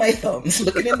 twiddling my thumbs,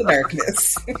 looking in the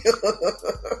darkness.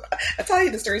 I tell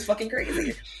you, the story is fucking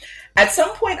crazy. At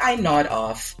some point, I nod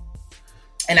off,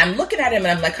 and I'm looking at him,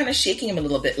 and I'm like kind of shaking him a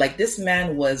little bit. Like, this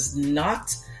man was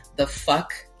not the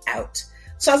fuck out.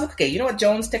 So I was like, okay, you know what,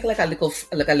 Jones, take like a little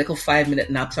 5-minute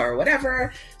nap or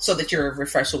whatever, so that you're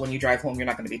refreshed. So when you drive home, you're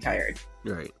not going to be tired.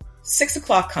 Right. 6:00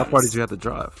 comes. How far did you have to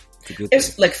drive to get there? It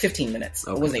was like 15 minutes.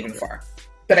 Okay, it wasn't even far.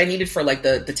 But I needed for like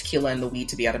the tequila and the weed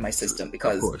to be out of my system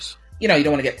because, of course, you don't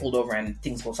want to get pulled over and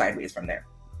things go sideways from there.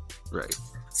 Right.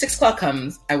 6:00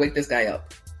 comes. I wake this guy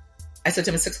up. I said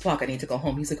to him at 6:00, I need to go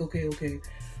home. He's like, okay. What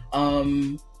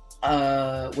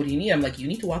do you need? I'm like, you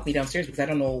need to walk me downstairs because I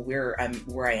don't know where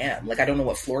I am. Like, I don't know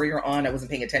what floor you're on. I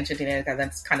wasn't paying attention to any of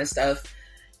that kind of stuff.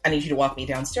 I need you to walk me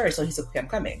downstairs. So he's like, okay, I'm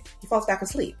coming. He falls back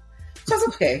asleep. So I was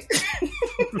like, okay.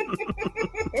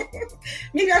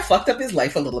 Maybe I fucked up his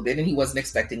life a little bit and he wasn't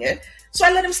expecting it. So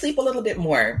I let him sleep a little bit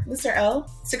more. Mr. L,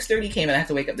 6:30 came and I had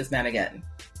to wake up this man again.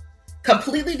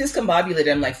 Completely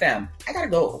discombobulated. I'm like, fam, I gotta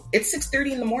go. It's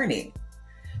 6:30 in the morning.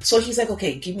 So he's like,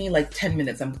 okay, give me like 10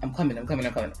 minutes. I'm coming.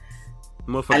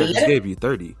 Motherfucker just gave you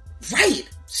 30. Right.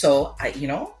 So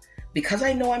because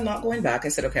I know I'm not going back, I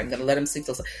said, okay, I'm going to let him sleep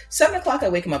till 7:00. I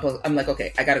wake him up. I'm like,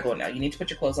 okay, I got to go now. You need to put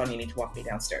your clothes on. You need to walk me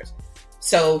downstairs.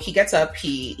 So he gets up,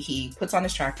 he puts on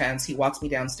his track pants, he walks me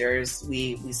downstairs,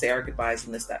 we say our goodbyes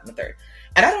and this, that, and the third.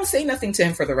 And I don't say nothing to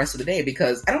him for the rest of the day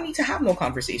because I don't need to have no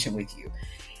conversation with you.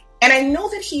 And I know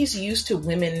that he's used to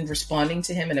women responding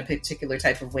to him in a particular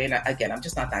type of way. And again, I'm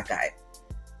just not that guy.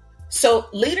 So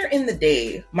later in the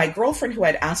day, my girlfriend who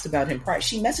I'd asked about him prior,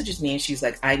 she messages me and she's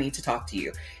like, I need to talk to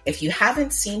you. If you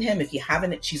haven't seen him,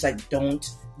 she's like, don't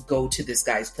go to this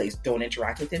guy's place. Don't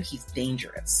interact with him. He's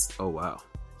dangerous. Oh, wow.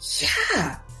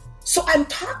 Yeah. So I'm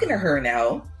talking to her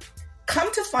now.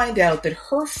 Come to find out that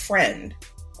her friend,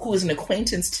 who is an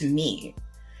acquaintance to me,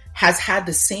 has had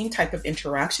the same type of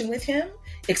interaction with him,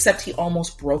 except he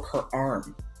almost broke her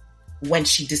arm when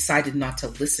she decided not to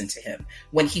listen to him,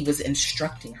 when he was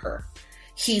instructing her.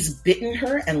 He's bitten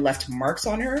her and left marks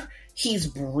on her. He's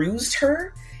bruised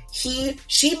her. She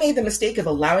made the mistake of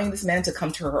allowing this man to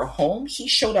come to her home. He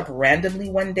showed up randomly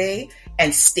one day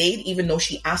and stayed, even though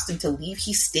she asked him to leave.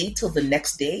 He stayed till the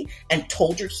next day and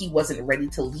told her he wasn't ready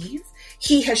to leave.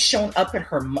 He has shown up at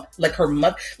her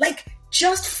mother, like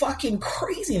just fucking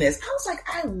craziness. I was like,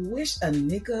 I wish a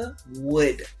nigga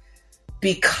would,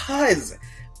 because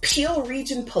Peel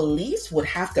Region Police would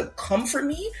have to come for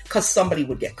me because somebody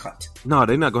would get cut. No,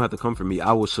 they're not gonna have to come for me.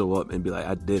 I will show up and be like,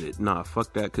 I did it. Nah,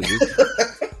 fuck that. Because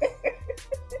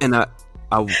and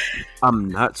I'm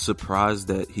not surprised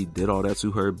that he did all that to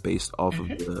her based off of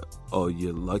the, oh,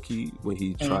 you're lucky when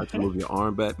he tried to move your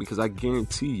arm back, because I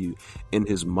guarantee you in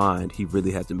his mind, he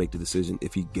really had to make the decision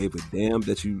if he gave a damn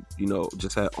that you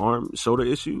just had shoulder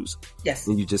issues. Yes.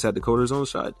 And you just had the cortisone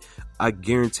shot. I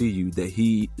guarantee you that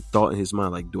he thought in his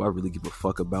mind, like, do I really give a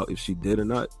fuck about if she did or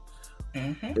not?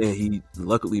 And he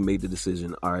luckily made the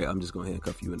decision, all right, I'm just going to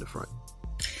handcuff you in the front.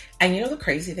 And you know the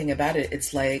crazy thing about it,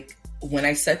 it's like, when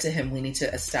I said to him, we need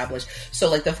to establish, so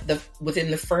like the within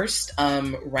the first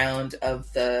round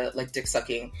of the like dick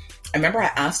sucking, I remember I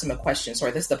asked him a question.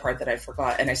 Sorry, this is the part that I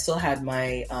forgot, and I still had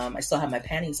my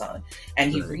panties on,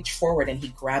 and he reached forward and he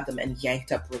grabbed them and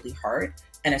yanked up really hard,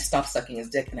 and I stopped sucking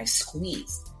his dick and I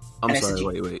squeezed. I'm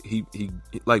sorry, wait. He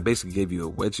like basically gave you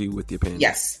a wedgie with your panties.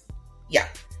 Yes, yeah,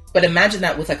 but imagine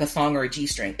that with like a thong or a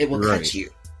G-string, it will cut you,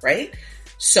 right?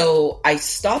 So I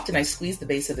stopped and I squeezed the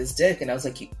base of his dick and I was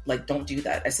like, don't do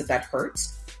that. I said, that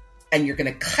hurts and you're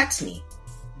going to cut me.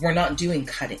 We're not doing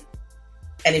cutting.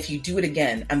 And if you do it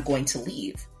again, I'm going to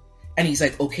leave. And he's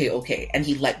like, okay. And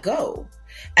he let go.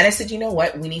 And I said, you know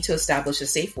what? We need to establish a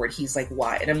safe word. He's like,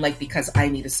 why? And I'm like, because I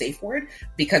need a safe word,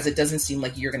 because it doesn't seem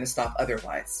like you're going to stop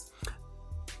otherwise.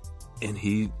 And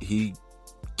he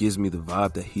gives me the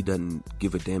vibe that he doesn't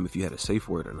give a damn if you had a safe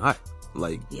word or not.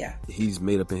 Like, yeah, he's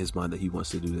made up in his mind that he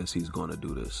wants to do this. He's going to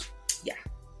do this. Yeah.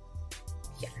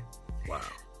 Wow.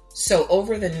 So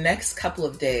over the next couple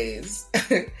of days,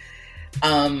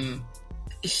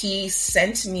 he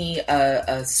sent me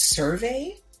a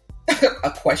survey,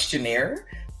 a questionnaire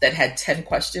that had 10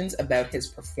 questions about his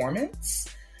performance,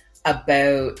 and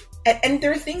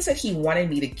there are things that he wanted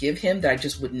me to give him that I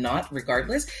just would not,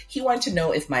 regardless. He wanted to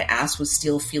know if my ass was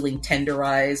still feeling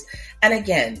tenderized. And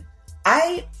again,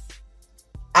 I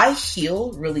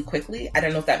heal really quickly. I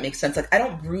don't know if that makes sense. Like, I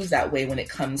don't bruise that way when it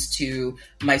comes to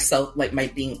myself, like my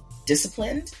being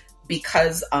disciplined,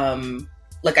 because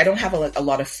like I don't have a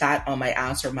lot of fat on my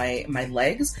ass or my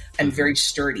legs. I'm very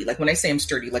sturdy. Like when I say I'm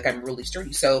sturdy, like I'm really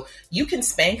sturdy. So you can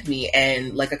spank me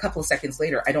and like a couple of seconds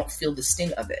later, I don't feel the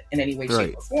sting of it in any way,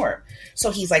 shape, or form.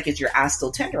 So he's like, is your ass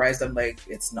still tenderized? I'm like,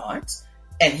 it's not.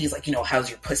 And he's like, how's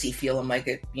your pussy feel? I'm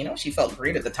like, she felt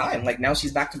great at the time. Like now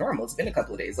she's back to normal. It's been a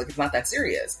couple of days. Like it's not that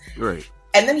serious. Right.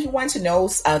 And then he wanted to know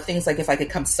things like if I could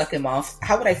come suck him off.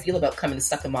 How would I feel about coming to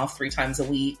suck him off 3 times a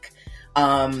week?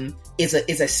 Is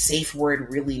a safe word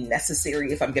really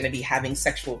necessary if I'm going to be having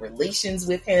sexual relations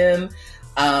with him?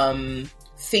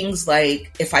 Things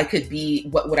like if I could be,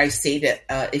 what would I say to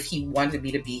if he wanted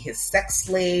me to be his sex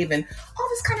slave and all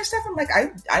this kind of stuff. I'm like,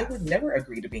 I would never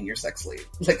agree to being your sex slave.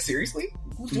 Like seriously,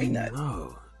 who's doing that?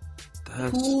 No,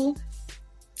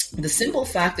 The simple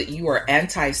fact that you are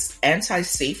anti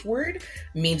safe word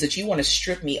means that you want to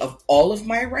strip me of all of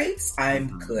my rights.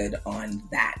 I'm good on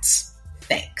that.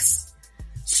 Thanks.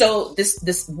 So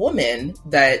this woman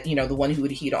that, the one who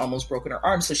he'd almost broken her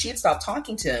arm. So she had stopped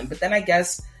talking to him, but then I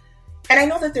guess, and I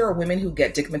know that there are women who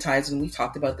get digmatized, and we've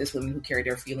talked about this, women who carry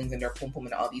their feelings and their pum-pum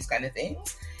and all these kind of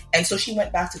things. And so she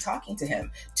went back to talking to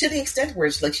him to the extent where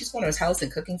she's going to his house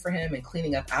and cooking for him and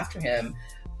cleaning up after him.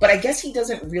 But I guess he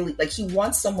doesn't really, he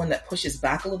wants someone that pushes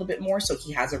back a little bit more so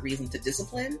he has a reason to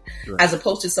discipline, as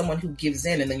opposed to someone who gives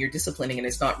in and then you're disciplining and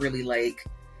it's not really like,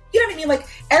 you know what I mean? Like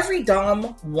every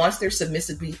dom wants their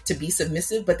submissive to be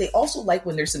submissive, but they also like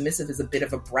when their submissive is a bit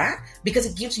of a brat because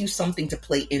it gives you something to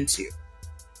play into.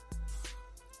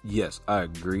 Yes, I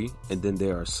agree. And then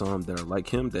there are some that are like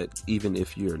him that even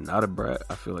if you're not a brat,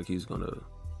 I feel like he's gonna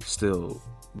still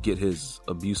get his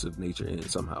abusive nature in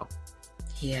somehow.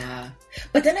 Yeah.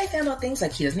 But then I found out things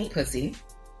like he doesn't eat pussy.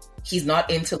 He's not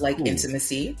into like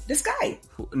intimacy. This guy.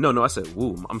 No, I said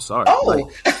woo. I'm sorry. Oh,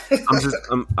 like,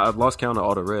 I've lost count of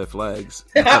all the red flags.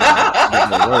 And then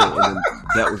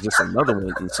that was just another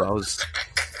one. And so I was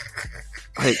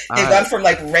like, they've gone from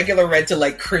like regular red to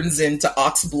like crimson to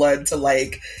ox blood to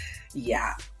like,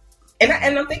 yeah. And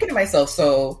I'm thinking to myself,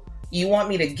 so you want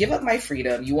me to give up my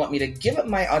freedom? You want me to give up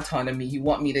my autonomy? You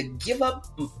want me to give up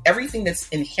everything that's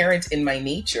inherent in my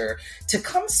nature to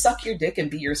come suck your dick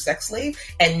and be your sex slave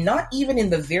and not even in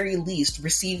the very least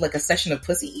receive like a session of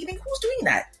pussy eating? Who's doing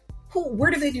that?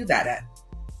 Where do they do that at?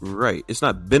 Right. It's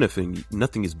not benefiting you.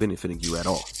 Nothing is benefiting you at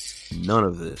all. None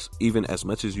of this. Even as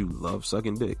much as you love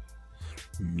sucking dick,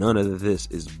 none of this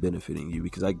is benefiting you,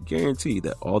 because I guarantee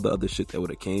that all the other shit that would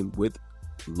have came with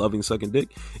loving sucking dick,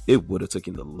 it would have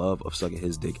taken the love of sucking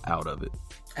his dick out of it.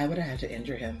 I would have had to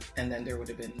injure him, and then there would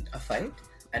have been a fight,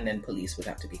 and then police would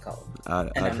have to be called.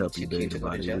 I'd help you, baby.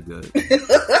 You're good.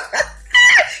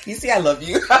 You see, I love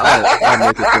you. I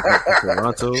make a trip to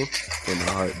Toronto in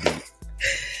a heartbeat.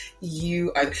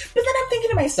 You are, but then I'm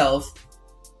thinking to myself,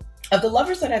 of the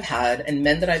lovers that I've had and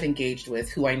men that I've engaged with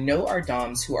who I know are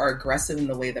doms, who are aggressive in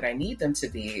the way that I need them to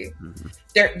be,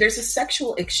 there's a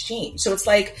sexual exchange. So it's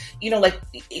like, like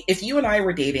if you and I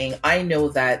were dating, I know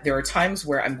that there are times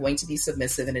where I'm going to be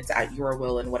submissive and it's at your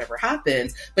will and whatever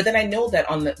happens. But then I know that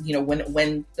on the,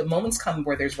 when the moments come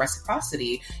where there's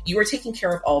reciprocity, you are taking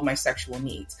care of all of my sexual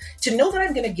needs. To know that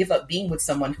I'm going to give up being with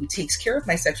someone who takes care of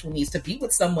my sexual needs to be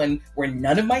with someone where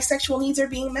none of my sexual needs are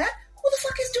being met, who the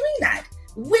fuck is doing that?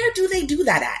 Where do they do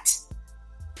that at?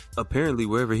 Apparently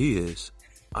wherever he is.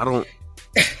 I don't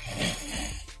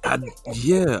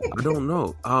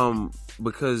know.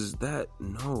 Because that,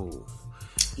 no.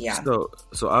 Yeah.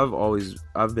 So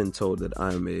I've been told that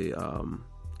I'm a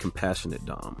compassionate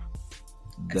dom.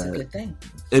 That's a good thing.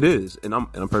 It is, and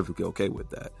I'm perfectly okay with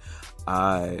that.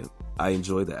 I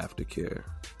enjoy the aftercare.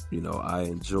 I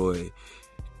enjoy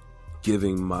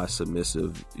giving my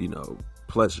submissive,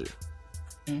 pleasure.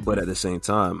 But at the same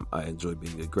time, I enjoy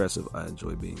being aggressive. I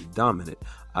enjoy being dominant.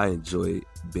 I enjoy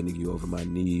bending you over my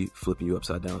knee, flipping you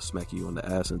upside down, smacking you on the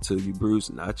ass until you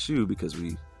bruise. Not you, because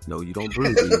we know you don't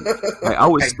bruise. Like, I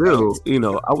would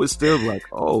still like,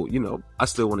 I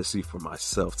still want to see for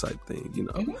myself type thing.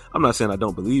 I'm not saying I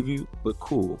don't believe you, but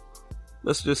cool.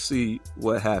 Let's just see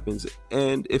what happens.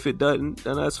 And if it doesn't,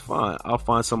 then that's fine. I'll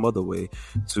find some other way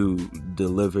to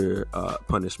deliver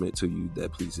punishment to you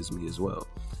that pleases me as well.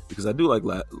 Because I do like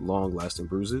long-lasting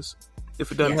bruises.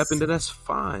 If it doesn't happen, then that's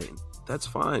fine. That's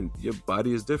fine. Your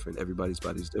body is different. Everybody's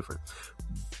body is different.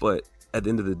 But at the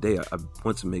end of the day, I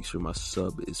want to make sure my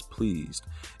sub is pleased.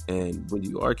 And when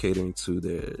you are catering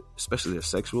to especially their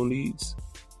sexual needs,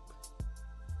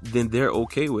 then they're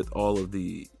okay with all of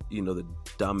the, the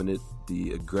dominant,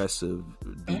 the aggressive,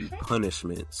 the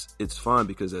punishments. It's fine,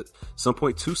 because at some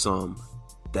point, to some,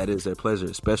 that is their pleasure,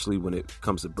 especially when it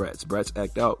comes to brats. Brats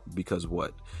act out because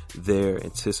what? They're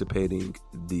anticipating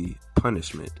the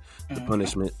punishment. The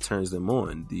punishment turns them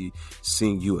on. The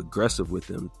seeing you aggressive with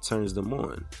them turns them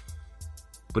on.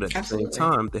 But at the same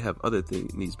time, they have other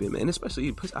things needs being met. And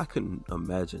especially, I couldn't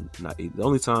imagine not eating. The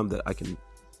only time that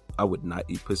I would not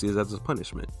eat pussy is as a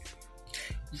punishment.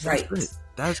 Right.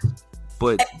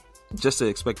 But just to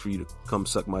expect for you to come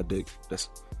suck my dick, that's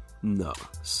no.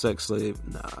 Sex slave,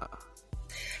 nah.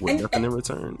 With nothing in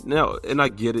return. Now, and I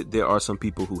get it, there are some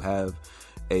people who have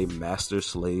a master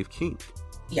slave kink.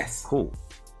 Yes. Cool.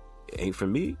 It ain't for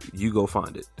me, you go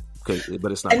find it.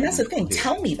 But it's not. And that's the thing,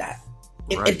 tell me that.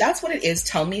 If that's what it is,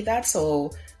 tell me that.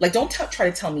 So, like, don't try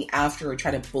to tell me after or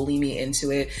try to bully me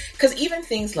into it. Because even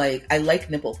things like, I like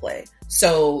nipple play.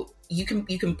 So you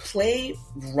can play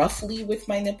roughly with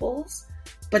my nipples,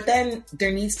 but then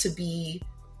there needs to be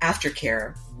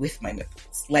aftercare with my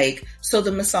nipples. Like, so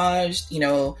the massage,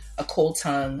 a cold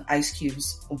tongue, ice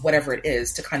cubes, whatever it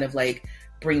is, to kind of like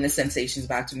bring the sensations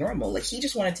back to normal. Like, he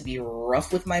just wanted to be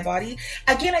rough with my body.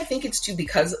 Again, I think it's too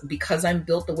because I'm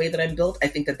built the way that I'm built. I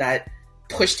think that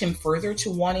pushed him further to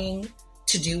wanting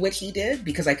to do what he did,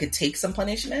 because I could take some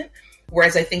punishment.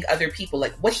 Whereas I think other people,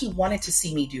 like, what he wanted to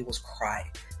see me do was cry.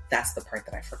 That's the part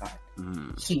that I forgot.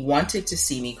 He wanted to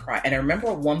see me cry. And I remember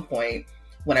at one point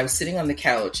when I was sitting on the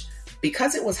couch,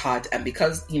 because it was hot and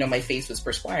because, my face was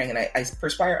perspiring and I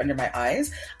perspire under my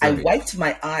eyes, I wiped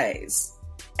my eyes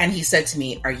and he said to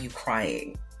me, "Are you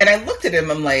crying?" And I looked at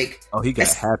him, I'm like... Oh, he got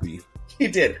happy. He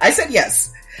did. I said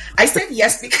yes.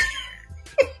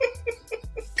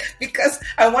 Because because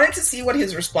I wanted to see what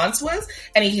his response was.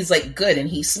 And he's like, good. And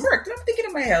he smirked. And I'm thinking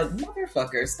in my head,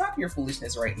 motherfucker, stop your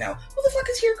foolishness right now. Who the fuck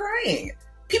is here crying?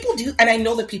 People do. And I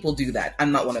know that people do that.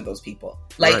 I'm not one of those people.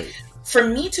 Like, right. For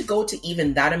me to go to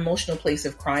even that emotional place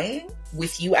of crying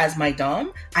with you as my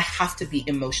dom, I have to be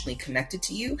emotionally connected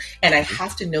to you. And I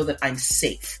have to know that I'm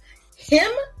safe.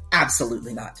 Him,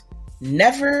 absolutely not.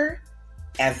 Never,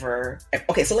 ever.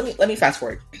 Okay, so let me fast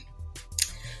forward.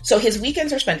 So his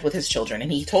weekends are spent with his children,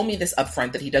 and he told me this up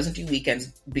front that he doesn't do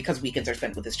weekends because weekends are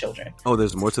spent with his children. Oh,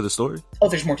 there's more to the story? Oh,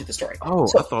 there's more to the story. Oh,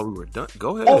 so, I thought we were done.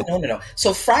 Go ahead. Oh, no.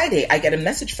 So Friday, I get a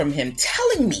message from him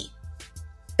telling me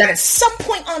that at some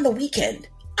point on the weekend,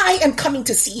 I am coming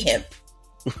to see him.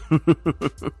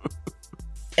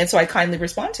 And so I kindly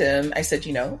respond to him. I said,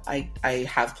 I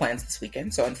have plans this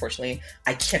weekend, so unfortunately,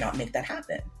 I cannot make that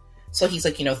happen. So he's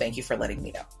like, thank you for letting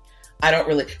me know. I don't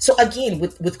really. So again,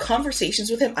 with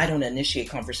conversations with him, I don't initiate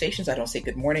conversations. I don't say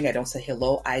good morning. I don't say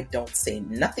hello. I don't say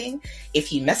nothing. If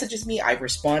he messages me, I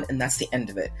respond, and that's the end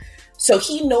of it. So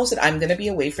he knows that I'm going to be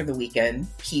away for the weekend.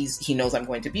 He knows I'm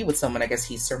going to be with someone. I guess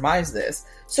he surmised this.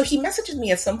 So he messages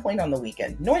me at some point on the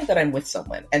weekend, knowing that I'm with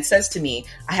someone, and says to me,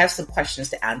 I have some questions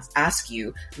to ask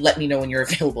you. Let me know when you're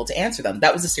available to answer them.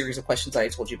 That was a series of questions that I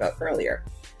told you about earlier.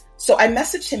 So I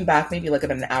messaged him back maybe like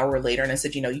about an hour later, and I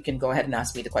said, you can go ahead and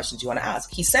ask me the questions you want to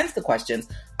ask. He sends the questions.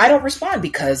 I don't respond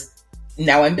because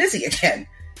now I'm busy again.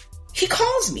 He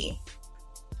calls me.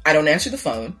 I don't answer the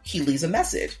phone. He leaves a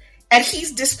message. And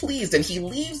he's displeased, and he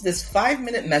leaves this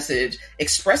 5-minute message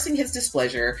expressing his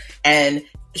displeasure, and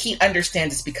he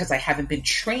understands it's because I haven't been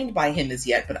trained by him as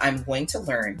yet, but I'm going to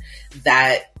learn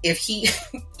that if he,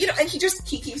 and he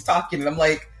keeps talking, and I'm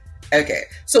like, okay.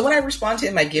 So when I respond to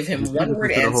him, I give him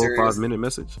one-word answers. A whole 5-minute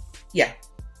message? Yeah.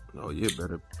 Oh, you're a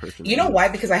better person. You know why?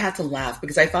 Because I had to laugh,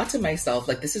 because I thought to myself,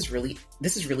 like, this is really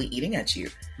eating at you,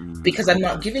 because I'm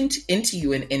not giving into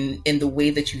you in the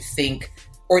way that you think,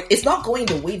 or it's not going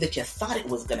the way that you thought it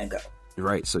was going to go.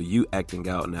 Right. So you acting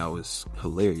out now is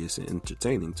hilarious and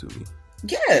entertaining to me.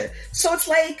 Yeah. So it's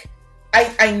like,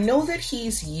 I know that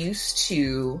he's used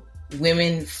to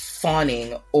women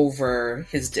fawning over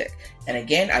his dick. And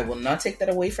again, I will not take that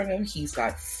away from him. He's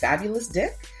got fabulous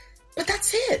dick, but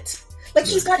that's it. Like,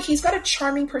 he's got a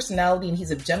charming personality, and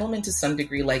he's a gentleman to some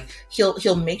degree. Like,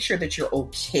 he'll make sure that you're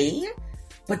okay,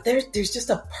 but there's just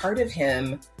a part of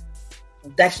him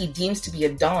that he deems to be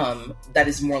a dom that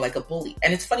is more like a bully.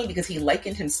 And it's funny because he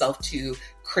likened himself to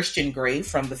Christian Grey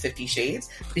from the 50 Shades,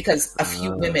 because a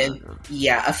few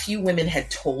women had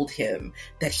told him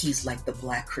that he's like the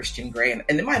Black Christian Grey. And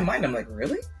in my mind, I'm like,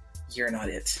 really? You're not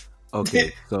it.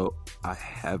 Okay, so I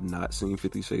have not seen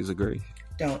 50 Shades of Grey.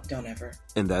 Don't ever.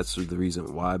 And that's the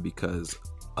reason why, because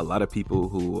a lot of people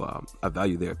who I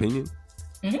value their opinion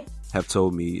have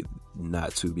told me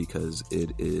not to, because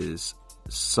it is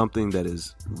something that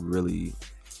is really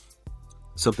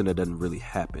something that doesn't really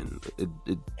happen. It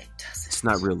doesn't. It's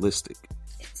not realistic.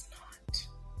 It's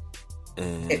not.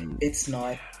 And it's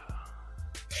not.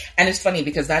 And it's funny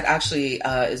because that actually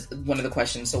is one of the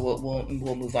questions. So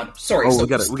we'll move on. Sorry. Oh, we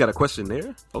got a question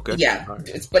there. Okay. Yeah,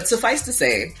 right. But suffice to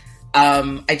say,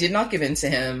 I did not give in to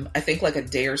him. I think like a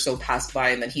day or so passed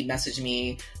by, and then he messaged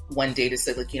me one day to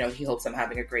say, like, he hopes I'm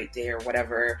having a great day or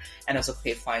whatever. And I was like,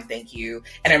 okay, fine, thank you.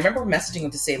 And I remember messaging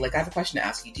him to say, like, I have a question to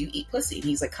ask you. Do you eat pussy? And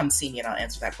he's like, come see me and I'll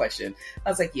answer that question. I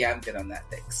was like, yeah, I'm good on that,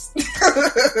 thanks.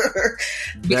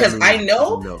 Because I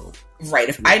know, no. Right,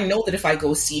 if I know that if I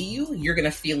go see you, you're going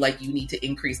to feel like you need to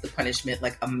increase the punishment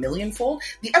like a millionfold.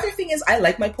 The other thing is, I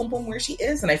like my pom pom where she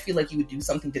is, and I feel like you would do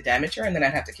something to damage her, and then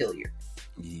I'd have to kill you.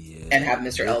 Yeah. And have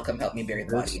Mr. L come help me bury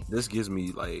the body. This gives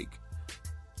me, like,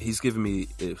 he's giving me,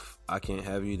 if I can't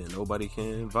have you, then nobody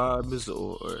can vibes,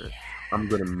 or I'm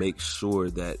going to make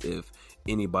sure that if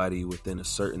anybody within a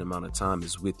certain amount of time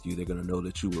is with you, they're going to know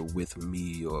that you were with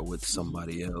me or with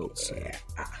somebody else.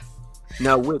 Yeah.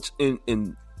 Now, which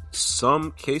in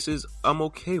some cases, I'm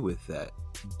okay with that.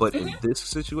 But in this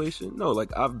situation, no.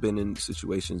 Like, I've been in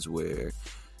situations where,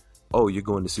 oh, you're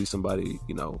going to see somebody,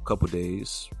 a couple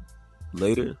days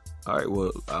later. All right,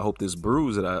 well, I hope this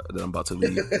bruise that I'm about to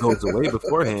leave goes away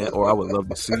beforehand, or I would love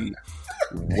to see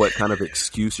what kind of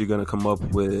excuse you're going to come up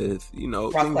with, things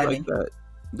like that.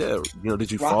 Yeah,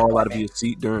 did you fall out of your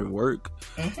seat during work?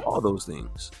 All those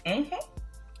things.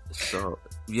 So,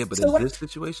 yeah, but in this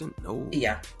situation, no.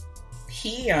 Yeah.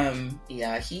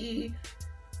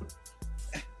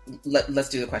 Let's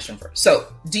do the question first. So,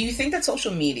 do you think that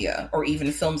social media, or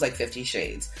even films like 50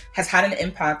 Shades, has had an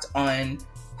impact on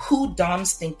who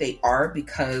doms think they are?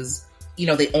 Because,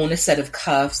 they own a set of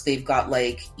cuffs, they've got,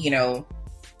 like,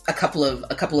 a couple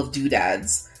of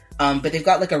doodads. but they've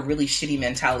got like a really shitty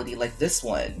mentality like this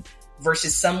one,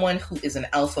 versus someone who is an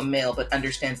alpha male but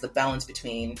understands the balance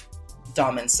between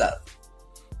dom and sub.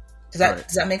 Does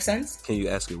that make sense? Can you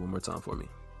ask it one more time for me?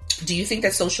 Do you think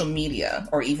that social media,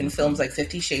 or even films like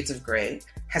 50 Shades of Grey,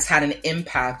 has had an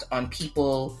impact on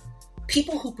people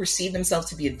who perceive themselves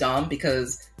to be a dom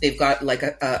because they've got like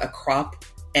a crop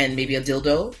and maybe a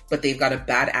dildo, but they've got a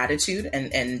bad attitude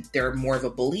and they're more of a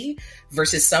bully,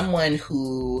 versus someone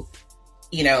who,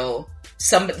 you know,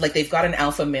 like they've got an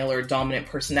alpha male or dominant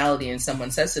personality and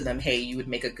someone says to them, hey, you would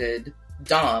make a good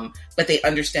dom, but they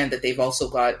understand that they've also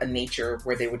got a nature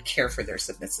where they would care for their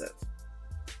submissive.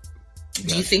 Gotcha.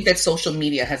 Do you think that social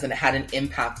media has had an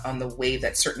impact on the way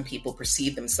that certain people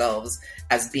perceive themselves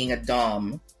as being a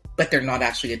dom, but they're not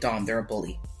actually a dom, they're a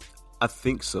bully? I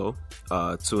think so,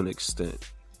 to an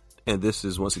extent. And this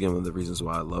is, once again, one of the reasons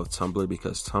why I love Tumblr,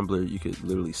 because Tumblr, you could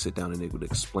literally sit down and it would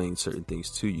explain certain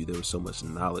things to you. There was so much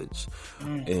knowledge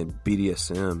and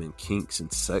BDSM and kinks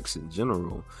and sex in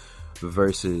general,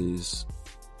 versus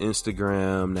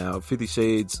Instagram. Now, 50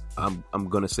 Shades, I'm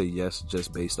going to say yes,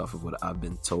 just based off of what I've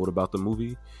been told about the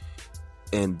movie.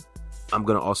 And I'm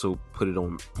going to also put it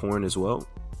on porn as well.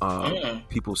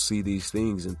 People see these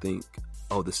things and think,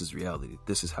 oh, this is reality.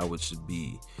 This is how it should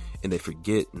be. And they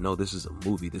forget, no, this is a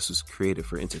movie. This was created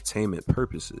for entertainment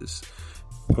purposes.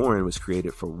 Porn was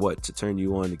created for what? To turn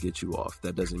you on, to get you off.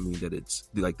 That doesn't mean that it's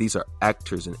like, these are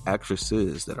actors and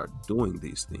actresses that are doing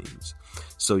these things.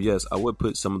 So yes, I would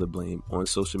put some of the blame on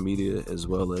social media as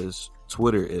well as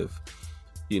Twitter if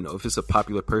it's a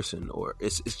popular person, or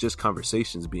it's just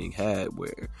conversations being had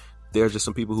where there are just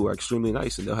some people who are extremely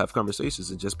nice and they'll have conversations,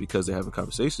 and just because they're having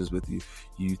conversations with you,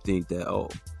 you think that, oh,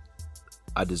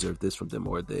 I deserve this from them,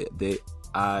 or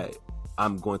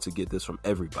I'm going to get this from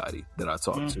everybody that I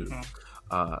talk to.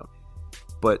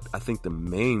 But I think the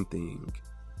main thing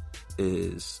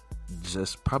is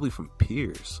just probably from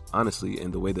peers, honestly,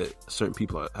 and the way that certain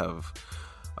people have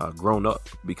grown up,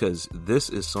 because this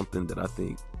is something that I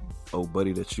think,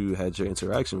 buddy that you had your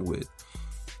interaction with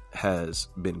has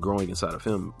been growing inside of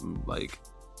him, like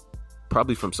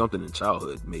probably from something in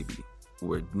childhood, maybe,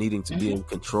 where needing to be in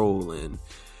control. And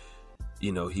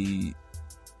I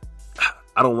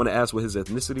don't want to ask what his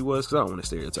ethnicity was because I don't want to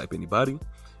stereotype anybody,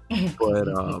 but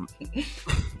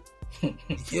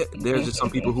yeah, there's just some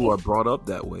people who are brought up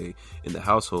that way in the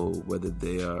household, whether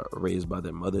they are raised by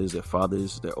their mothers, their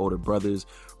fathers, their older brothers,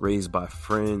 raised by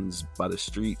friends, by the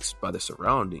streets, by the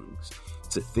surroundings,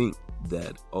 to think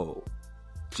that, oh,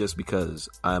 just because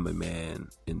I'm a man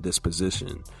in this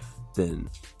position, then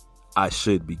I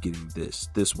should be getting this.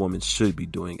 This woman should be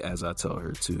doing as I tell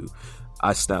her to.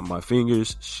 I snap my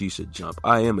fingers, she should jump.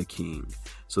 I am a king,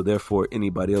 so therefore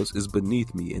anybody else is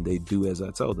beneath me and they do as I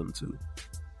tell them to.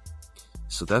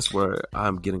 So that's where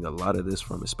I'm getting a lot of this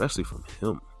from, especially from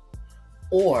him.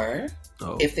 Or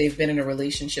if they've been in a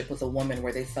relationship with a woman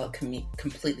where they felt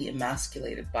completely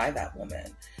emasculated by that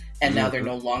woman, and now they're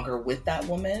no longer with that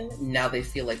woman, now they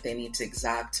feel like they need to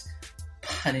exact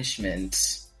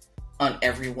punishment on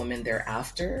every woman they're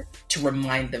after to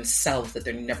remind themselves that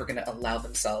they're never going to allow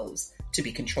themselves to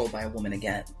be controlled by a woman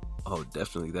again. Oh,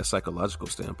 definitely. That psychological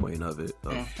standpoint of it.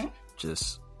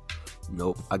 Just,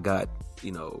 nope. I got,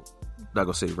 not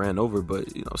gonna say ran over, but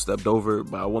stepped over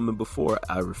by a woman before.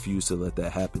 I refuse to let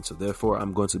that happen. So therefore,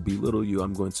 I'm going to belittle you.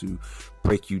 I'm going to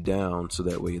break you down so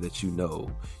that way that you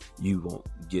won't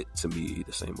get to me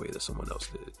the same way that someone else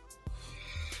did.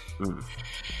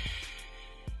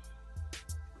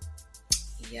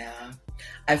 Yeah,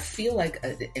 I feel like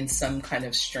in some kind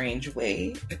of strange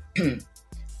way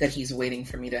that he's waiting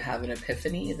for me to have an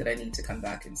epiphany that I need to come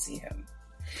back and see him.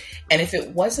 And if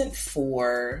it wasn't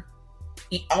for,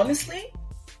 honestly,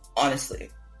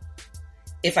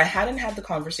 if I hadn't had the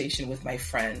conversation with my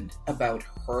friend about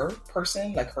her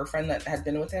person, like her friend that had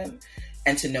been with him,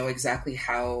 and to know exactly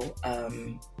how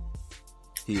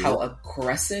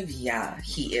aggressive,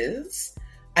 he is,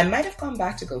 I might have gone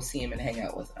back to go see him and hang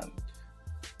out with him.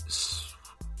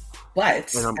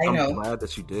 But I'm glad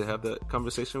that you did have that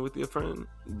conversation with your friend,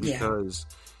 because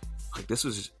this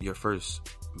was your first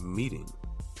meeting.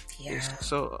 Yeah.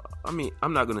 So, I mean,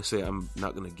 I'm not going to say I'm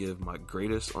not going to give my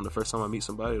greatest on the first time I meet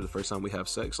somebody or the first time we have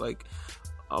sex. Like,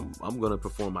 I'm going to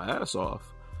perform my ass off.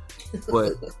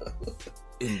 But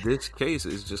in this case,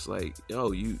 it's just like,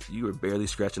 you are barely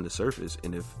scratching the surface.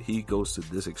 And if he goes to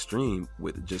this extreme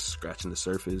with just scratching the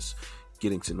surface,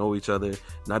 getting to know each other,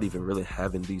 not even really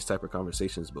having these type of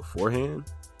conversations beforehand,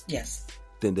 yes,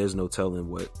 then there's no telling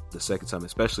what the second time,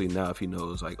 especially now if he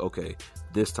knows, like, okay,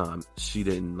 this time she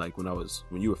didn't, like, when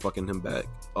you were fucking him back,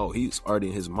 he's already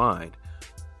in his mind,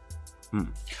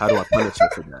 How do I punish her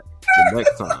for that the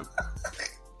next time?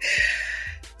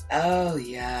 Oh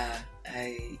yeah,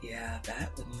 that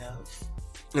wouldn't have.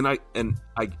 And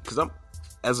I, because I'm,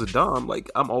 as a dom, like,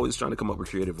 I'm always trying to come up with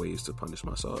creative ways to punish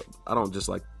myself. I don't just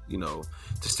like, to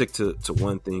stick to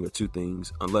one thing or two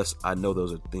things unless I know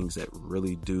those are things that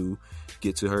really do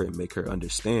get to her and make her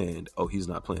understand, oh, he's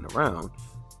not playing around.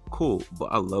 Cool, but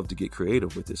I love to get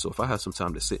creative with it. So if I have some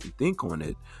time to sit and think on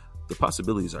it, the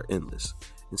possibilities are endless.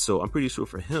 And so I'm pretty sure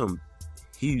for him,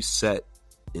 he sat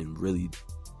and really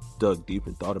dug deep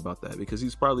and thought about that, because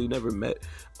he's probably never met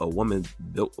a woman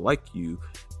built like you,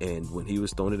 and when he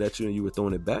was throwing it at you and you were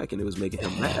throwing it back and it was making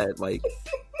him mad, like,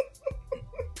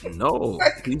 no,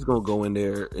 he's gonna go in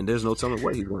there and there's no telling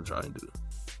what he's gonna try and do.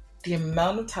 The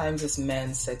amount of times this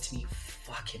man said to me,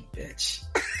 fucking bitch.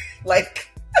 Like,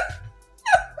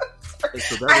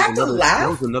 so I have to laugh. That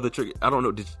was another trick. I don't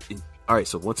know. All right,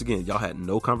 so once again, y'all had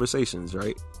no conversations,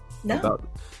 right? No.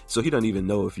 So he doesn't even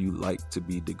know if you like to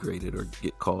be degraded or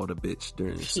get called a bitch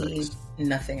during sex.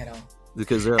 Nothing at all.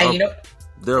 Because there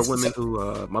are women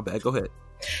who, my bad, go ahead.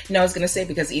 No, I was going to say,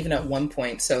 because even at one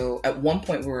point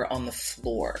we were on the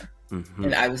floor,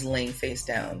 and I was laying face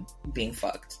down being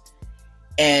fucked.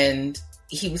 And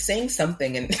he was saying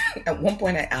something, and at one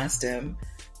point I asked him,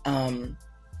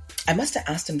 I must have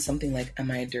asked him something like, am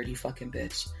I a dirty fucking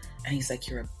bitch? And he's like,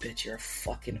 you're a bitch, you're a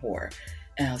fucking whore.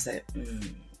 And I was like,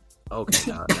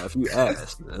 Okay, now if you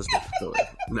asked, that's the story.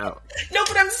 No,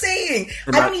 but I'm saying,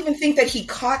 I don't even think that he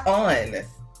caught on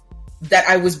that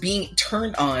I was being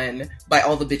turned on by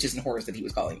all the bitches and whores that he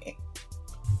was calling me.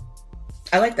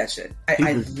 I like that shit.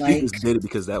 He just did it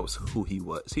because that was who he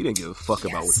was. He didn't give a fuck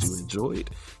about what you enjoyed.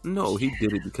 No, he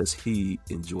did it because he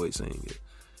enjoyed saying it.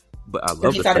 But I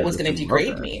love. He thought it was going to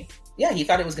degrade me. Yeah, he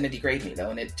thought it was going to degrade me though,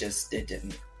 and it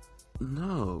didn't.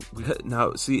 No.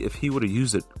 Now, see, if he would have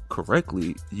used it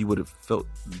correctly, you would have felt.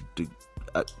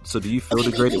 So, do you feel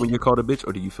degraded when you're called a bitch,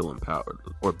 or do you feel empowered,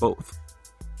 or both?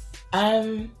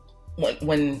 When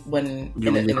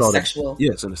in a sexual,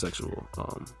 yes, in a sexual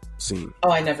scene. Oh,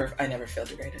 I never feel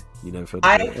degraded. You never feel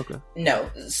degraded. Okay. No.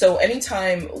 So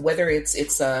anytime, whether it's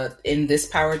in this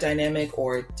power dynamic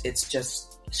or it's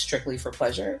just strictly for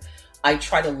pleasure, I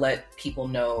try to let people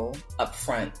know up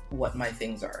front what my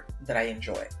things are that I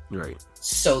enjoy. Right.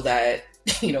 So that,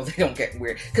 they don't get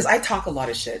weird. Because I talk a lot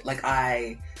of shit. Like,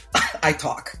 I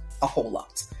talk a whole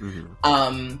lot.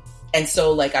 Mm-hmm. And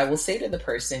so, like, I will say to the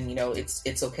person,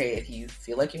 it's okay if you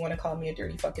feel like you want to call me a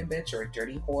dirty fucking bitch or a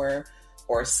dirty whore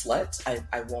or a slut.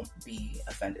 I won't be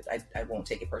offended. I won't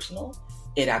take it personal.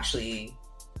 It actually,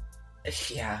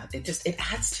 it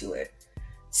adds to it.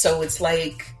 So it's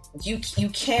like, you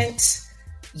can't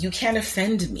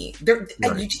offend me.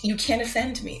 Right. You can't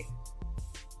offend me.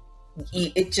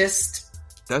 It just,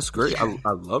 that's great. Yeah.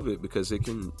 I love it because it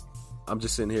can. I'm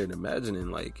just sitting here and imagining,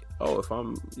 like, oh, if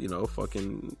I'm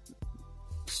fucking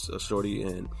a shorty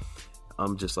and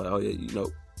I'm just like, oh yeah,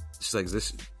 she's like, is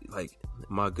this like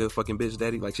my good fucking bitch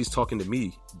daddy? Like, she's talking to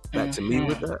me back to me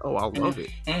with that. Oh, I love it.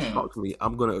 Talk to me.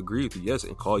 I'm gonna agree with you, yes,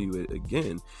 and call you it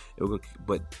again.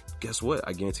 But guess what?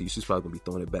 I guarantee you, she's probably gonna be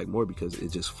throwing it back more because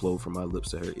it just flowed from my lips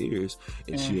to her ears,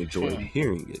 and she enjoyed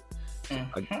hearing it.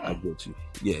 I get you.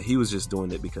 Yeah, he was just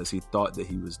doing it because he thought that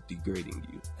he was degrading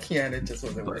you. Yeah, and it just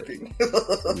wasn't working.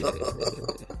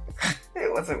 It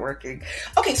wasn't working.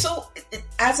 Okay, so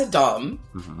as a dom,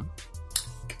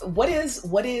 what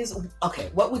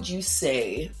would you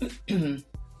say?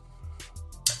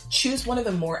 Choose one of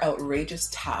the more outrageous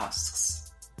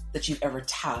tasks that you've ever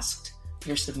tasked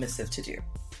your submissive to do.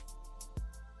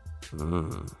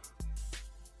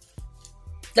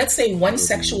 Let's say one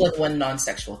sexual and one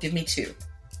non-sexual. Give me two.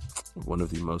 One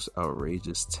of the most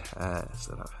outrageous tasks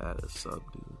that I've had a sub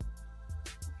do.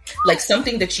 Like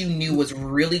something that you knew was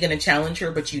really going to challenge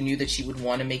her, but you knew that she would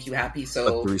want to make you happy.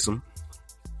 So a threesome.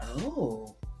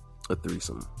 Oh. A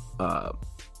threesome.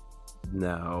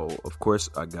 Now, of course,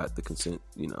 I got the consent,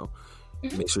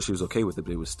 make sure she was okay with it,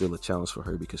 but it was still a challenge for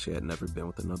her because she had never been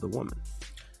with another woman.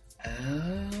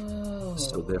 Oh.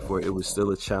 So therefore, it was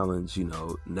still a challenge,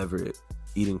 never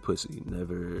eating pussy,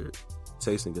 never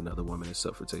tasting another woman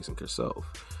except for tasting herself.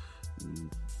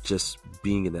 Just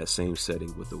being in that same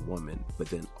setting with a woman, but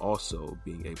then also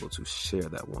being able to share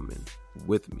that woman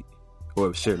with me,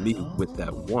 or share me with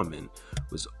that woman,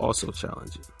 was also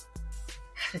challenging.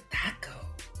 How did that go?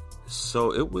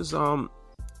 So it was good.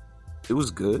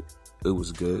 It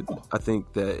was good. I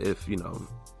think that if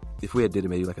we had did it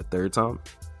maybe like a third time,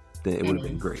 then it would have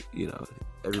been great.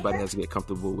 Everybody has to get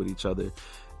comfortable with each other.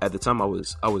 At the time, I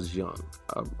was young.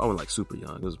 I wasn't like super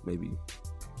young. It was maybe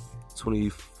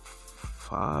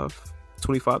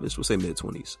 25-ish. We'll say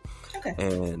mid-20s. Okay.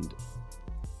 And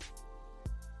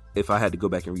if I had to go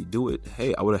back and redo it,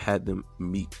 hey, I would have had them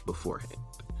meet beforehand.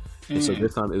 And so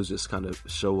this time it was just kind of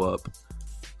show up,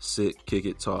 sit, kick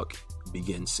it, talk,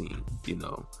 begin scene. You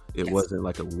know, it wasn't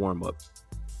like a warm up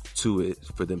to it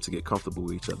for them to get comfortable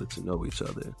with each other, to know each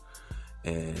other.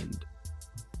 And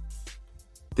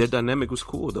their dynamic was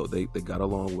cool though. They got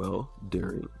along well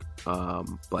during,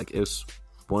 like, it's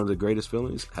one of the greatest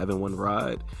feelings, having one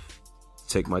ride,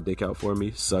 take my dick out for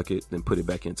me, suck it, then put it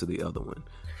back into the other one.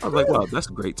 I was like, wow, that's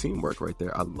great teamwork right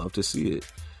there. I love to see it.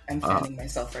 I'm fanning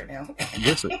myself right now.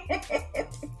 Listen,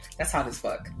 that's hot as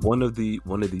fuck. One of the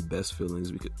best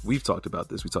feelings, because we've talked about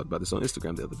this. We talked about this on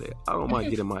Instagram the other day. I don't mind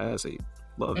getting my ass ate.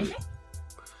 Love it.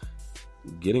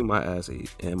 Getting my ass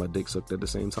ate and my dick sucked at the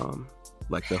same time.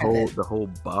 Like the whole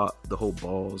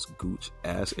balls, gooch,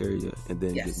 ass area, and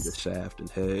then getting the shaft and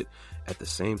head at the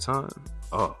same time.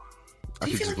 Oh, do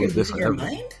you feel like you're losing your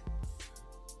mind?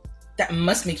 That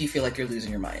must make you feel like you're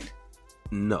losing your mind.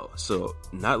 No, so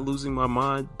not losing my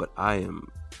mind, but I'm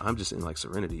just in like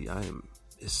serenity. Come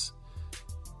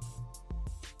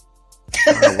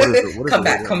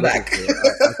back. I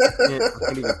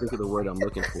can't even think of the word I'm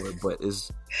looking for, but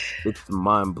it's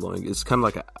mind blowing. It's kind of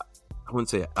like I wouldn't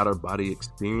say an outer body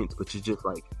experience, but you're just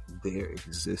like there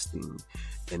existing,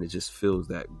 and it just feels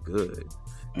that good.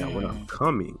 Now, when I'm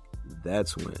coming,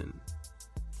 that's when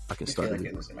I can start.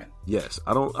 Yes,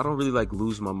 I don't really like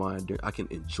lose my mind. I can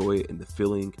enjoy it, and the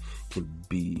feeling can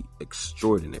be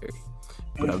extraordinary.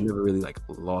 But I've never really like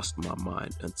lost my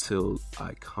mind until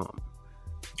I come.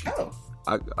 Oh,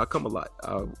 I come a lot.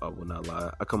 I will not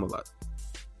lie. I come a lot.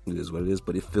 It is what it is,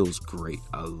 but it feels great.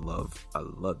 I love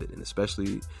it, and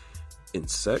especially in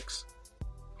sex.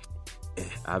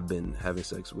 I've been having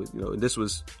sex with, and this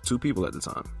was 2 people at the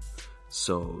time.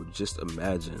 So just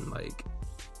imagine, like,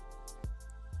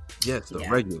 yes, the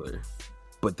regular,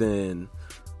 but then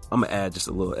I'm gonna add just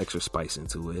a little extra spice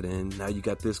into it, and now you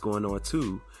got this going on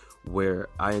too, where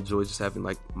I enjoy just having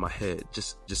like my head,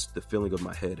 just the feeling of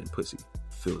my head and pussy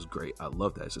feels great. I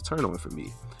love that. It's a turn on for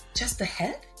me. Just the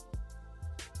head?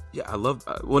 Yeah, I love.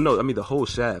 Well, no, I mean the whole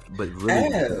shaft, but really,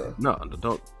 no,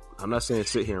 don't. I'm not saying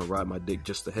sit here and ride my dick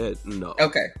just the head. No.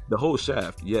 Okay. The whole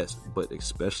shaft, yes, but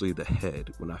especially the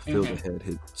head. When I feel the head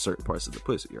hit certain parts of the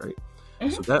pussy, right?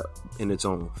 So that in its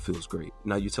own feels great.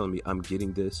 Now you're telling me I'm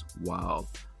getting this while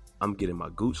I'm getting my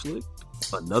gooch licked.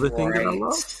 Another thing that I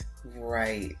love.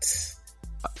 Right.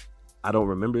 I don't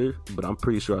remember, but I'm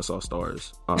pretty sure I saw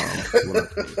stars. When I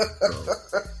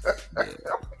played, yeah.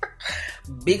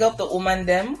 Big up the woman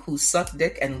them who suck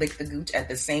dick and lick the gooch at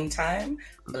the same time.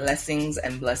 Blessings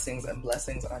and blessings and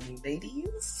blessings on you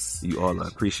ladies. You all are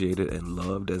appreciated and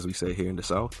loved, as we say here in the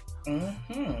South.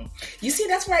 You see,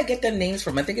 that's where I get the names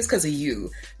from. I think it's because of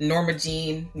you. Norma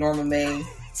Jean, Norma May,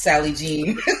 Sally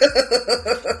Jean.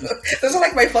 Those are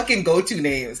like my fucking go-to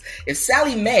names. If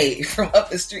Sally Mae from up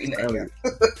the street.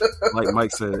 Like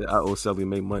Mike said, I owe Sally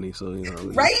Mae money, so,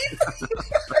 Right?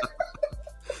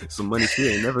 Some money she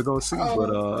ain't never gonna see,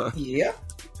 but yeah.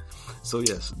 So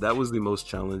yes, that was the most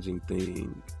challenging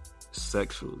thing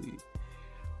sexually.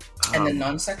 And then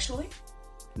non-sexually?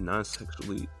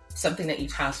 Non-sexually, something that you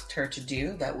tasked her to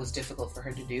do that was difficult for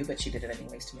her to do, but she did it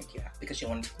anyways to make you happy because she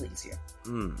wanted to please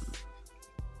you.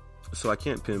 So I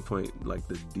can't pinpoint like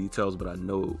the details, but I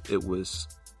know it was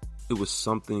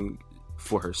something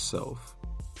for herself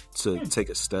to take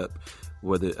a step,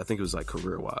 whether I think it was like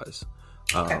career-wise.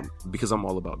 Because I'm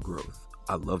all about growth.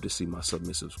 I love to see my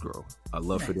submissives grow. I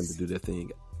love for them to do their thing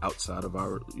outside of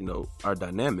our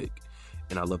dynamic,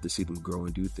 and I love to see them grow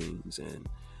and do things. And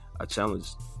I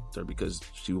challenged her because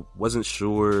she wasn't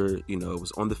sure,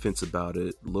 was on the fence about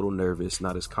it, a little nervous,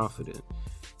 not as confident.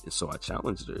 And so I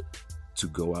challenged her to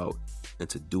go out and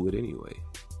to do it anyway,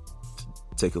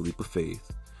 to take a leap of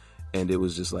faith. And it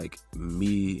was just like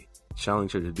me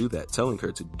challenging her to do that, telling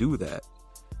her to do that.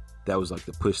 That was like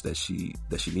the push that she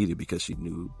needed, because she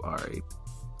knew, all right,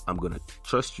 I'm going to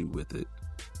trust you with it.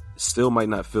 Still might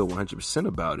not feel 100%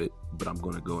 about it, but I'm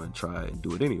going to go and try and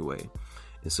do it anyway.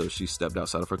 And so she stepped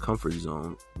outside of her comfort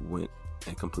zone, went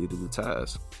and completed the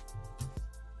task.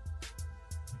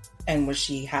 And was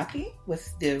she happy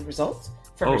with the results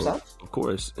for herself? Of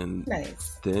course. And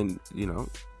nice. Then,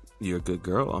 you're a good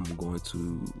girl. I'm going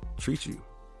to treat you.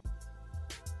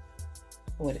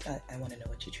 I want to know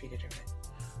what you treated her with.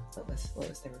 What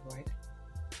was the reward?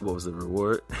 What was the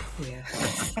reward? Yeah.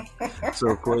 So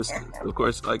of course,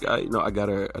 like I got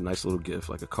her a nice little gift,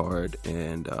 like a card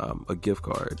and a gift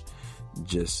card,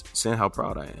 just saying how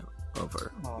proud I am of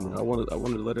her. I wanted to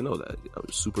let her know that I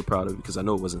was super proud of it, because I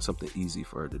know it wasn't something easy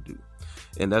for her to do.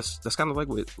 And that's kind of like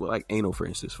with like anal, for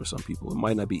instance. For some people, it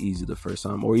might not be easy the first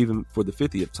time, or even for the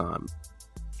 50th time.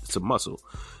 It's a muscle.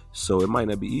 So it might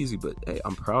not be easy, but hey,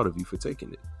 I'm proud of you for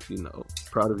taking it.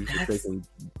 Proud of you for taking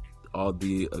all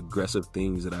the aggressive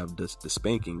things that I've just the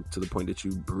spanking to the point that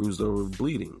you bruised or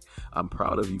bleeding. I'm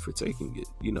proud of you for taking it.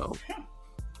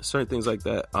 Certain things like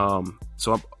that.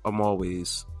 So I'm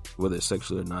always, whether it's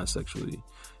sexually or non-sexually,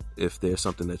 if there's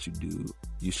something that you do,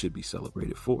 you should be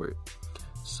celebrated for it.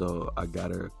 So I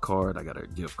got her a card, I got her a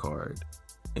gift card,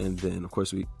 and then of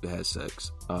course we had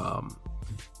sex.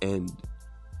 And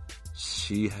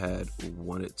she had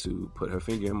wanted to put her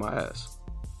finger in my ass.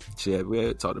 We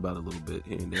had talked about it a little bit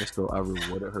here and there, so I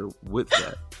rewarded her with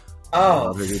that.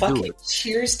 Oh, fucking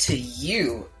cheers to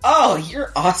you. Oh,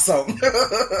 you're awesome.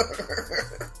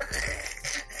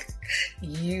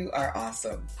 You are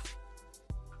awesome.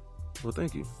 Well,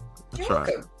 thank you. You're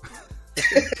welcome.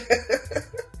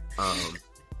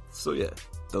 So yeah,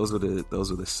 those were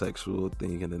the sexual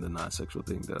thing, and then the non-sexual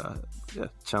thing that I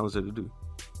challenged her to do.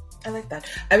 I like that.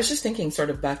 I was just thinking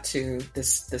sort of back to the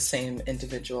same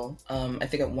individual. I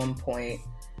think at one point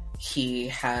he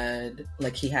had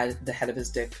the head of his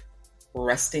dick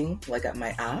resting like at my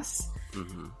ass.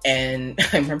 Mm-hmm. And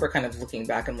I remember kind of looking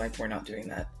back and like, we're not doing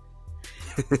that.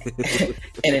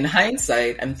 And in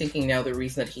hindsight, I'm thinking now the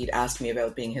reason that he'd asked me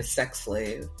about being his sex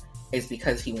slave is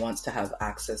because he wants to have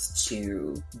access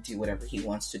to do whatever he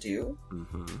wants to do.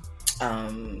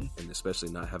 Mm-hmm. And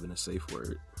especially not having a safe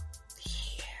word.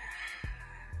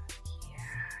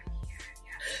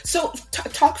 So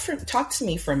talk to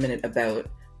me for a minute about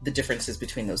the differences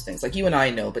between those things. Like, you and I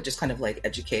know, but just kind of like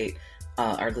educate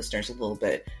our listeners a little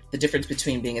bit. The difference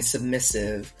between being a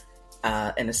submissive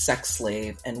and a sex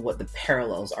slave, and what the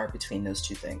parallels are between those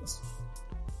two things.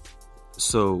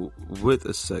 So with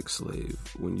a sex slave,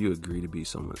 when you agree to be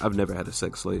someone, I've never had a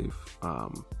sex slave.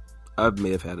 I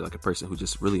may have had like a person who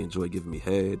just really enjoyed giving me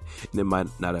head, and it might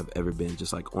not have ever been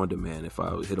just like on demand. If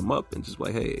I would hit them up and just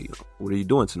like, hey, what are you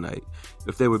doing tonight?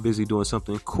 If they were busy doing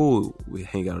something cool, we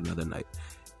hang out another night.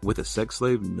 With a sex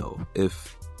slave, no.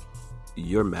 If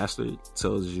your master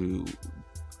tells you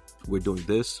we're doing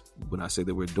this, when I say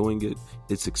that we're doing it,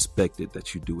 it's expected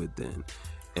that you do it then.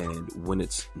 And when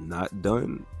it's not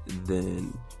done,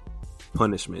 then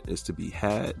punishment is to be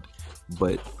had.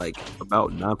 But like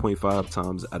about 9.5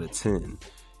 times out of 10,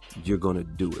 you're going to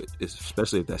do it,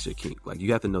 especially if that's your kink. Like,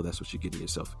 you have to know that's what you're getting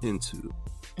yourself into.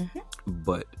 Mm-hmm.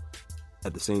 But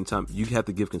at the same time, you have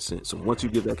to give consent. So once you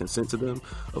give that consent to them,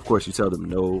 of course, you tell them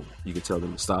no, you can tell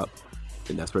them to stop,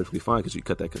 and that's perfectly fine because you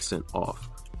cut that consent off.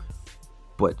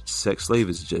 But sex slave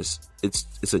is just,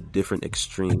 it's a different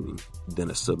extreme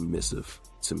than a submissive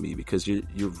to me, because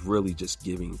you're really just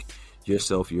giving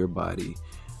yourself, your body,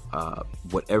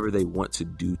 whatever they want to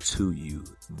do to you,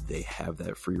 they have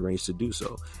that free range to do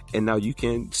so. And now you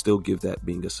can still give that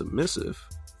being a submissive,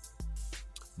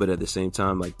 but at the same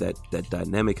time, like that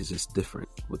dynamic is just different.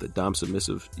 With a dom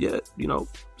submissive,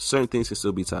 certain things can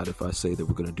still be tied. If I say that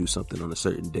we're going to do something on a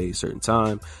certain day, certain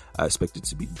time, I expect it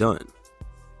to be done.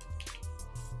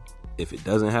 If it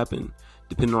doesn't happen,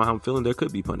 depending on how I'm feeling, there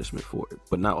could be punishment for it,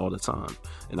 but not all the time.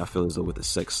 And I feel as though with a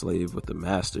sex slave, with the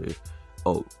master,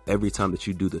 every time that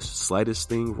you do the slightest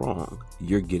thing wrong,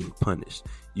 you're getting punished.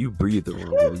 You breathe the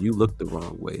wrong way, you look the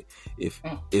wrong way.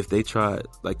 If they try,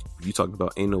 like you talked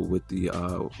about anal with the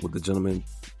gentleman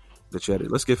that you had,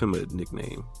 let's give him a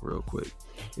nickname real quick.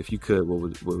 If you could, what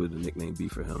would the nickname be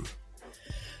for him?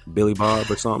 Billy Bob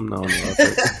or something? No.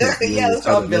 Yeah, let's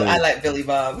call him Billy. I like Billy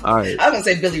Bob. All right. I was gonna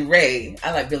say Billy Ray.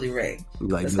 I like Billy Ray.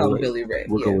 Let's call him Billy Ray.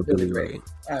 We'll go with Billy Ray.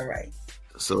 All right.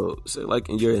 So like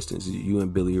in your instance, you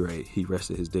and Billy Ray, he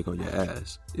rested his dick on your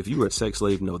ass. If you were a sex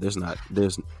slave, no, there's none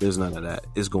of that.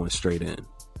 It's going straight in.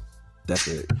 That's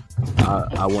it.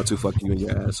 I want to fuck you in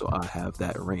your ass, so I have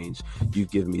that range. You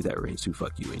give me that range to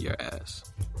fuck you in your ass.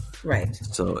 Right.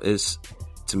 So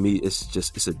to me,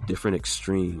 it's a different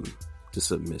extreme to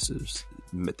submissives.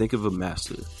 Think of a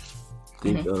master.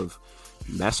 Think of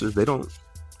masters. They don't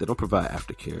provide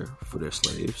aftercare for their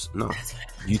slaves. No,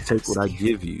 you take what I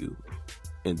give you.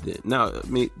 And then, now, I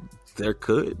mean, there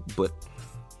could, but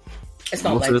it's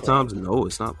not most likely. of the times, no,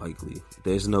 it's not likely.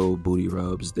 There's no booty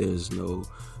rubs. There's no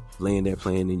laying there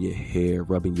playing in your hair,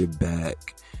 rubbing your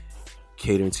back,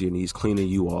 catering to your needs, cleaning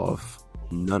you off.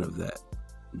 None of that.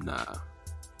 Nah.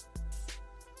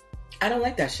 I don't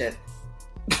like that shit.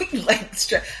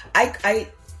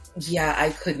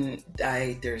 I couldn't.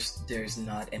 There's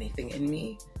not anything in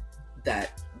me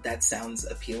that sounds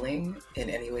appealing in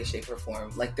any way, shape, or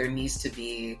form. Like, there needs to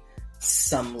be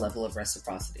some level of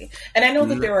reciprocity. And I know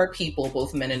that there are people,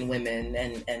 both men and women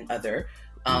and other,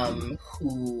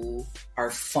 who are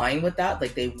fine with that.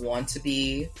 Like, they want to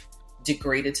be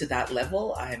degraded to that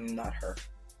level. I'm not her.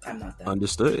 I'm not that.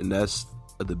 Understood. And that's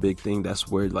the big thing. That's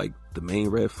where like the main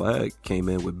red flag came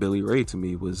in with Billy Ray to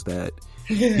me, was that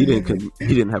he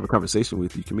didn't have a conversation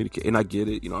with you, communicate. And I get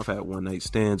it, you know, I've had one night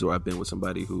stands, or I've been with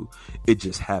somebody who it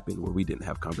just happened where we didn't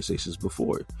have conversations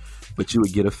before, but you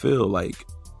would get a feel like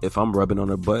if I'm rubbing on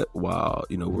her butt while,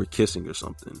 you know, we're kissing or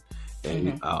something,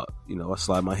 and I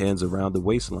slide my hands around the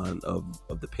waistline of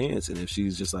the pants, and if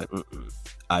she's just like,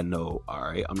 I know, all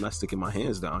right, I'm not sticking my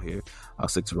hands down here, I'll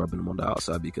stick to rubbing them on the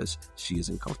outside because she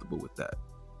isn't comfortable with that.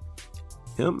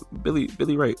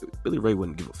 Billy Ray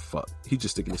wouldn't give a fuck. He's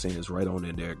just sticking his hands right on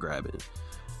in there grabbing.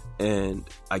 And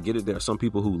I get it, there are some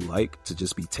people who like to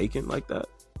just be taken like that.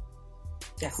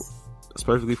 Yes. That's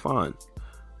perfectly fine.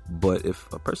 But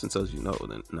if a person tells you no,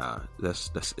 then nah, that's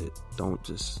it. Don't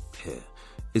just,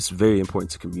 It's very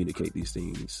important to communicate these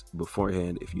things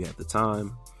beforehand if you have the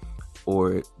time,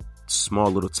 or small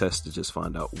little tests to just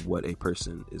find out what a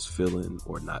person is feeling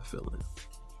or not feeling.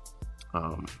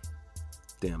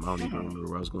 Damn, I don't even remember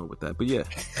where I was going with that. But yeah,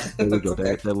 there we go.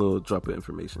 Okay. That little drop of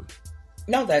information.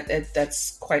 No,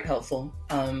 that's quite helpful.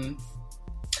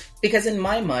 Because in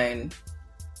my mind,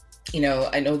 you know,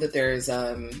 I know that there's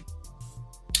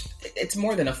it's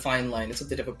more than a fine line. It's a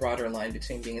bit of a broader line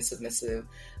between being a submissive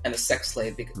and a sex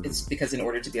slave. It's because in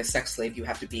order to be a sex slave, you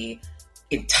have to be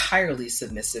entirely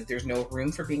submissive. There's no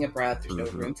room for being a brat. There's no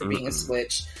room for being a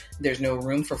switch. There's no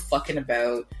room for fucking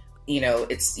about. You know,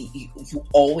 it's you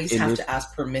always have to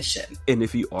ask permission. And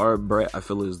if you are a brat, I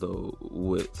feel as though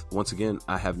once again,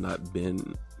 I have not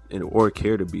been or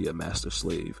care to be a master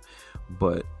slave,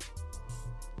 but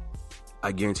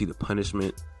I guarantee the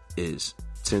punishment is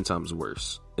 10 times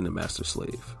worse in a master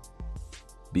slave,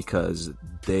 because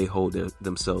they hold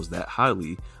themselves that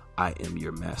highly. I am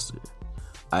your master.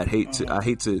 I hate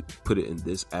to put it in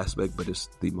this aspect, but it's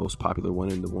the most popular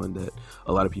one and the one that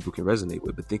a lot of people can resonate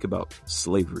with. But think about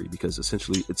slavery, because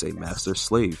essentially it's a master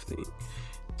slave thing.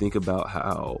 Think about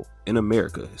how in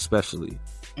America, especially,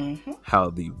 how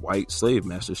the white slave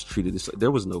masters treated it.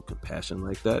 There was no compassion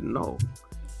like that. No,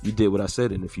 you did what I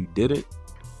said, and if you didn't,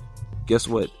 guess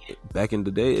what? Back in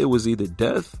the day, it was either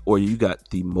death or you got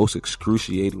the most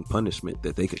excruciating punishment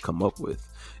that they could come up with.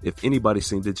 If anybody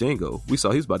seen the Django, we saw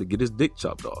he's about to get his dick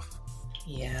chopped off.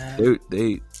 Yeah,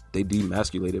 they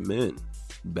demasculated men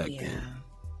back then.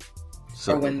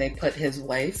 So, or when they put his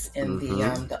wife in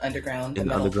the underground, the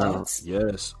metal pots.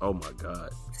 Yes. Oh my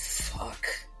god. Fuck.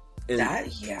 And,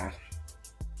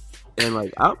 And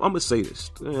like I'm gonna say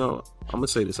this,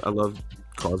 I love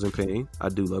causing pain. I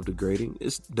do love degrading.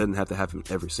 It doesn't have to happen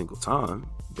every single time,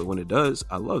 but when it does,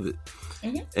 I love it.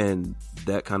 And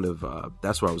that kind of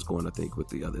that's where I was going, I think, with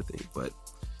the other thing. But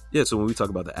yeah, so when we talk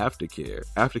about the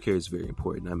aftercare is very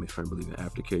important. I'm a firm believer in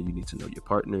aftercare. You need to know your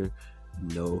partner,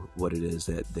 know what it is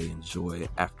that they enjoy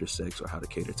after sex, or how to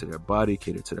cater to their body,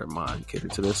 cater to their mind, cater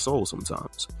to their soul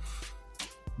sometimes.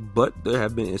 But there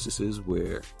have been instances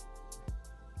where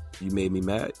you made me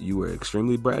mad, you were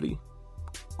extremely bratty.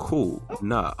 Cool.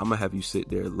 Nah, I'm gonna have you sit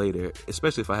there later,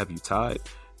 especially if I have you tied.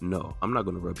 No, I'm not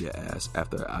gonna rub your ass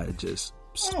after I just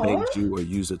spanked you or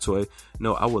used a toy.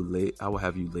 No, I will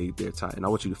have you laid there tied, and I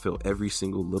want you to feel every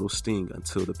single little sting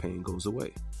until the pain goes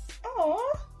away.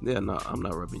 Yeah, no, I'm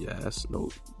not rubbing your ass. No,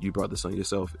 you brought this on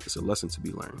yourself. It's a lesson to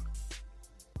be learned.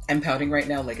 I'm pouting right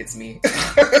now like it's me.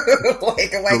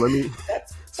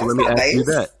 So let me ask you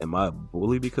that. Am I a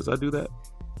bully because I do that?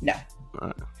 No.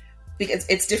 Right. Because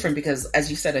it's different, because as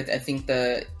you said, I think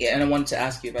and I wanted to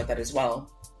ask you about that as well,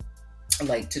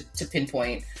 like to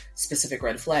pinpoint specific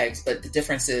red flags. But the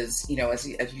difference is, you know, as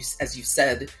you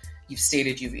said, you've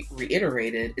stated, you've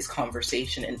reiterated, is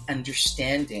conversation and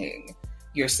understanding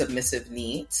your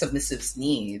submissive's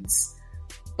needs,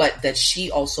 but that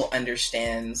she also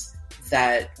understands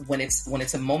that when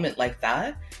it's a moment like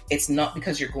that, it's not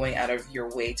because you're going out of your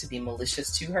way to be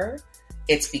malicious to her.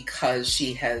 It's because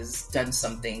she has done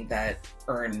something that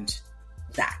earned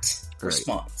that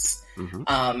response.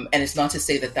 And it's not to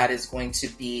say that is going to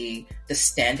be the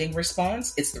standing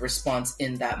response. It's the response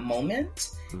in that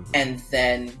moment. And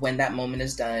then when that moment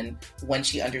is done, when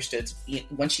she understands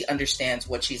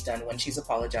what she's done, when she's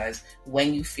apologized,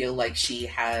 when you feel like she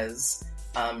has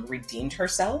redeemed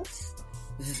herself,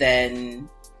 then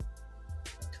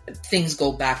things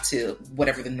go back to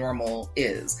whatever the normal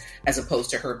is, as opposed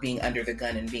to her being under the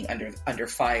gun and being under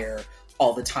fire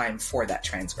all the time for that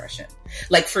transgression.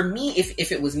 Like for me,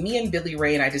 if it was me and Billy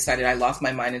Ray and I decided, I lost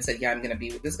my mind and said, yeah, I'm going to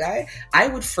be with this guy, I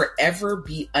would forever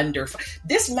be under fire.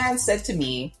 This man said to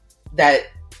me that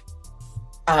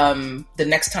the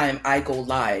next time I go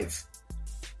live,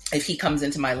 if he comes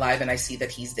into my live and I see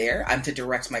that he's there, I'm to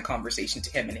direct my conversation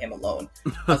to him and him alone.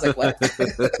 I was like, what?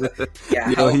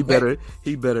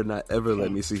 He better not ever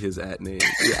let me see his @name.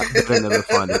 Yeah, I better never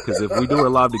find it, because if we do a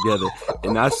live together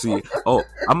and I see, I'm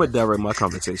gonna direct my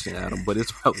conversation at him, but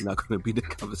it's probably not gonna be the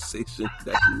conversation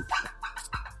that he.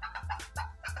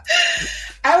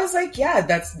 I was like, yeah,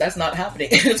 that's not happening.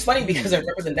 It's funny because I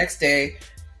remember the next day,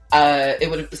 it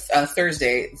would have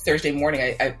Thursday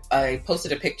morning. I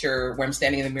posted a picture where I'm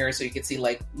standing in the mirror so you could see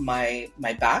like my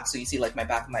back. So you see like my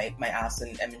back, my ass,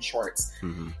 and I'm in shorts.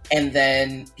 Mm-hmm. And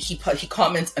then he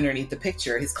comments underneath the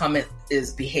picture. His comment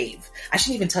is behave. I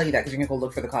shouldn't even tell you that because you're gonna go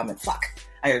look for the comment. Fuck,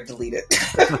 I had to delete it.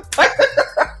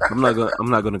 I'm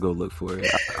not gonna go look for it.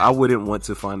 I wouldn't want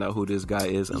to find out who this guy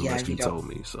is unless you told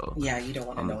me. So yeah, you don't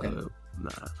want to know him. Nah.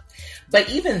 But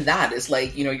even that is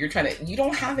like, you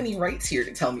don't have any rights here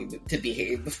to tell me to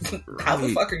behave. Right. How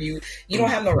the fuck are you? You don't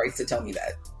have no rights to tell me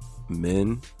that.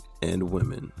 Men and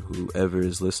women, whoever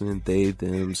is listening, they,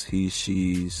 thems, he,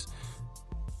 she's,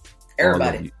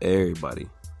 everybody.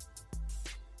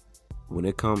 When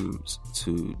it comes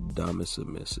to dom and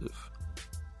submissive,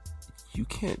 you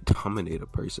can't dominate a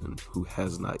person who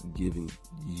has not given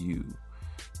you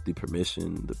the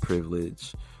permission, the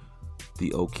privilege,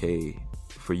 the okay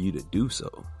for you to do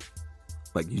so.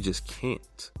 Like, you just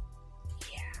can't.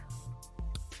 Yeah.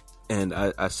 And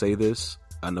I say this,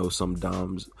 I know some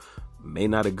doms may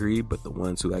not agree, but the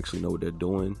ones who actually know what they're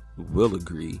doing will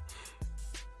agree.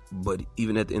 But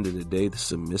even at the end of the day, the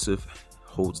submissive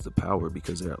holds the power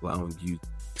because they're allowing you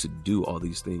to do all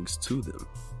these things to them.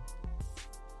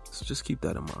 So just keep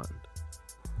that in mind.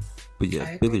 But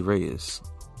yeah, Billy Ray is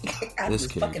out of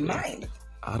his fucking mind.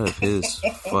 Out of his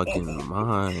fucking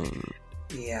mind.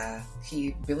 Yeah,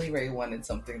 Billy Ray wanted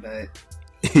something that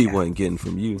he wasn't getting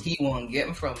from you. He wasn't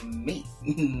getting from me.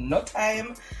 No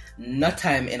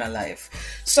time in our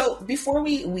life. So before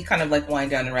we kind of like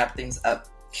wind down and wrap things up,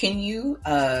 can you,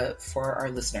 for our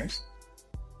listeners,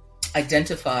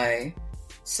 identify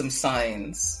some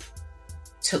signs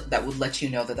that would let you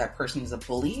know that person is a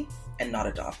bully and not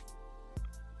a dom?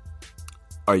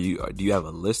 Do you have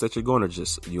a list that you're going, or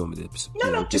just you want me to?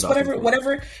 No, just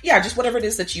whatever. Yeah, just whatever it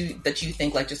is that you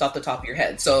think, like, just off the top of your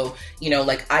head. So,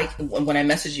 like when I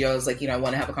messaged you, I was like, I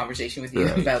want to have a conversation with you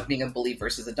about being a bully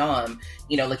versus a dom.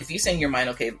 Like if you say in your mind,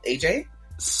 okay, AJ,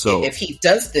 so if he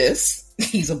does this,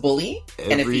 he's a bully.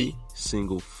 Every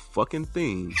single fucking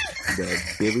thing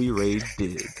that Billy Ray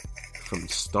did from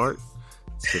start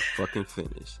to fucking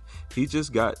finish. He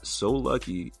just got so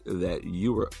lucky that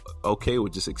you were okay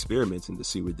with just experimenting to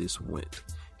see where this went.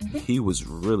 Mm-hmm. He was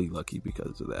really lucky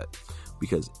because of that.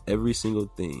 Because every single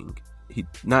thing,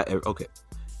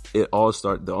 it all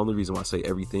started. The only reason why I say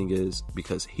everything is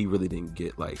because he really didn't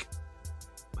get like,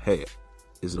 hey,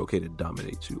 is it okay to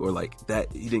dominate you? Or like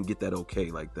that, he didn't get that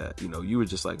okay like that. You were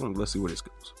just like, let's see where this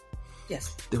goes.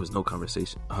 Yes. There was no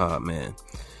conversation. Ah, man.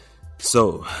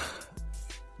 So,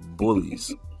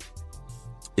 bullies.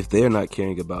 If they're not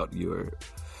caring about your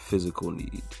physical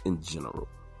need in general,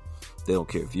 they don't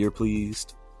care if you're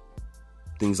pleased,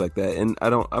 things like that. And I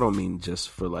don't mean just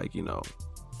for like,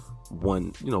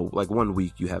 one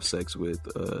week you have sex with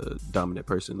a dominant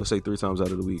person, let's say 3 times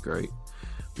out of the week, right?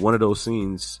 One of those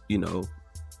scenes,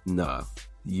 nah,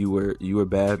 you were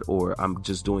bad, or I'm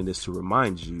just doing this to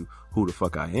remind you who the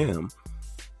fuck I am.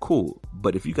 Cool.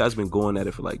 But if you guys been going at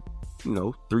it for like,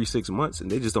 3-6 months and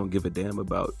they just don't give a damn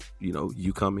about,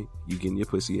 you coming, you getting your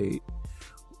pussy ate.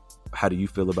 How do you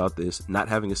feel about this? Not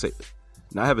having a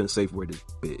safe word is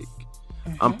big.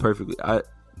 Mm-hmm.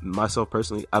 Myself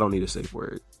personally, I don't need a safe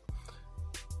word.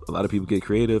 A lot of people get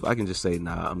creative. I can just say,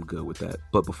 nah, I'm good with that.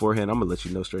 But beforehand, I'm gonna let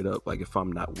you know straight up. Like if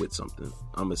I'm not with something,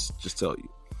 I'm gonna just tell you.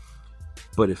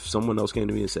 But if someone else came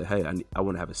to me and said, hey, I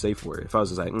want to have a safe word. If I was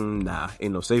just like, nah,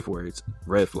 ain't no safe words,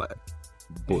 red flag,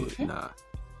 bullet, mm-hmm. Nah.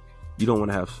 You don't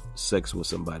want to have sex with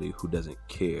somebody who doesn't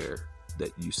care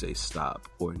that you say stop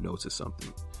or no to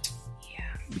something. Yeah.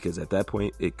 Because at that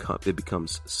point, it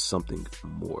becomes something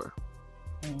more.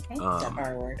 Mm-hmm. That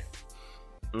R word.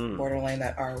 Borderline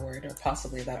that R word, or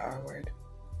possibly that R word.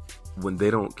 When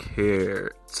they don't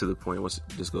care to the point, once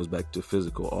this goes back to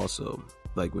physical also,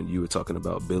 like when you were talking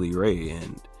about Billy Ray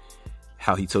and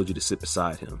how he told you to sit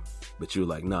beside him, but you were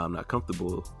like, nah, I'm not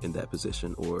comfortable in that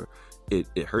position, or it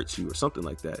hurts you or something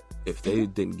like that. If they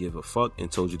didn't give a fuck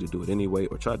and told you to do it anyway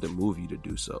or tried to move you to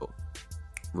do so,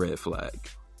 red flag.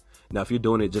 Now, if you're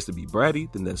doing it just to be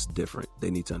bratty, then that's different. They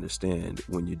need to understand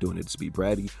when you're doing it to be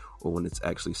bratty or when it's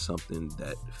actually something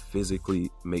that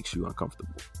physically makes you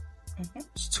uncomfortable. Mm-hmm.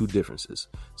 It's two differences.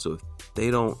 So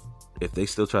if they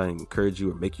still try to encourage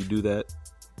you or make you do that,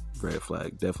 red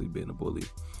flag, definitely being a bully.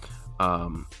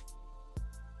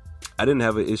 I didn't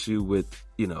have an issue with,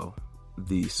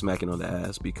 the smacking on the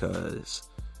ass because,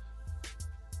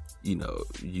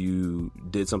 you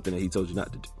did something that he told you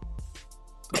not to do.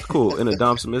 It's cool. In a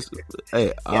dom submissive,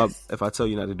 hey, yes. If I tell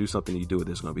you not to do something and you do it,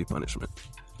 there's going to be punishment.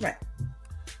 Right.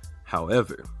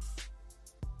 However,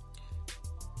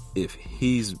 if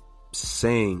he's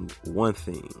saying one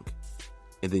thing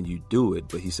and then you do it,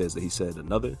 but he says that he said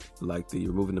another, like the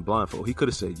removing the blindfold, he could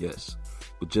have said yes.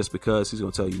 But just because he's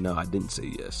going to tell you, no, I didn't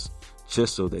say yes,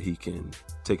 just so that he can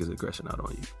take his aggression out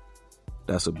on you.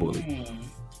 That's a bully.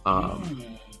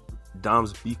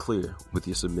 Doms, be clear with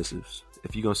your submissives.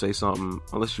 If you're going to say something,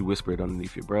 unless you whisper it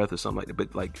underneath your breath or something like that,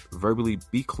 but like verbally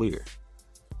be clear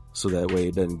so that way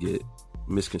it doesn't get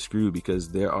misconstrued, because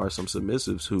there are some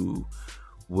submissives who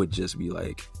would just be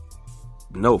like,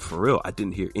 no, for real, I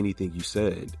didn't hear anything you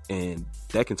said. And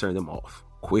that can turn them off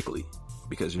quickly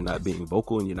because you're not being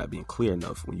vocal and you're not being clear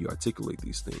enough when you articulate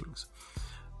these things.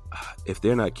 If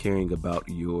they're not caring about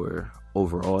your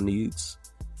overall needs,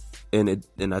 and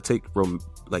I take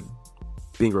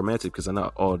being romantic, because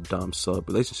not all dom sub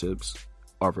relationships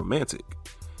are romantic.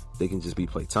 They can just be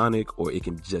platonic, or it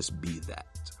can just be that.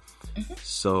 Mm-hmm.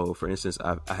 So, for instance,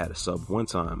 I had a sub one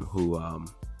time who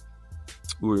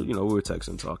we were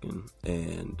texting, talking,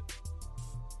 and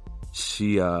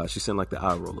she sent like the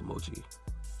eye roll emoji.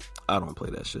 I don't play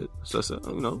that shit. So I said,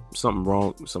 something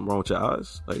wrong with your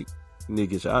eyes. Like, you need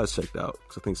to get your eyes checked out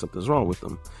because I think something's wrong with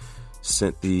them.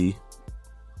 Sent the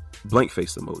blank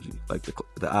face emoji, like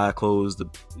the eye closed, the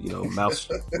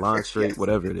mouth line straight, yes.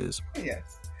 Whatever it is.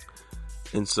 Yes.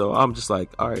 And so I'm just like,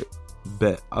 all right,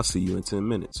 bet I'll see you in 10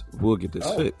 minutes. We'll get this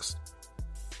fixed.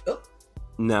 Oh.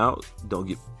 Now,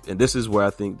 and this is where I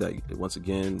think that once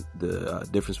again the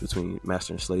difference between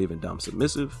master and slave and dom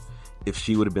submissive. If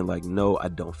she would have been like, no, I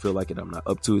don't feel like it, I'm not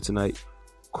up to it tonight,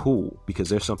 cool, because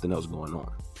there's something else going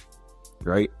on,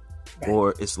 right?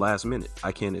 Or it's last minute.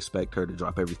 I can't expect her to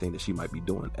drop everything that she might be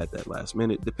doing at that last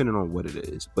minute, depending on what it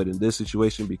is. But in this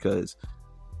situation, because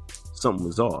something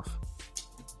was off,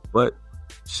 but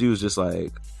she was just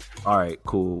like, all right,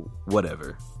 cool,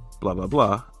 whatever, blah, blah,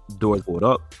 blah. Doors pulled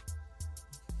up.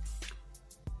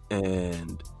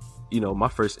 And, my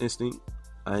first instinct,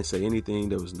 I didn't say anything.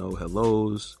 There was no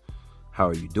hellos. How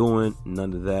are you doing?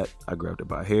 None of that. I grabbed her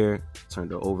by hair,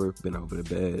 turned her over, bent over the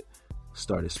bed,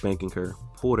 started spanking her,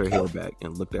 pulled her hair back,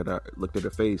 and looked at her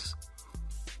face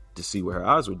to see what her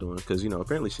eyes were doing, because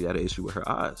apparently she had an issue with her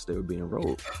eyes. They were being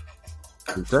rolled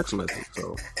through text message.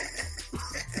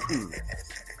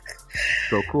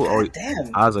 So cool. Oh,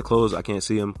 damn. Eyes are closed, I can't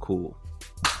see them. Cool.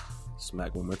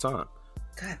 Smack one more time.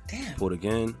 God damn. Pulled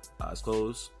again, eyes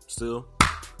closed, still.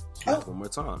 Smack one more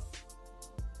time.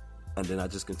 And then I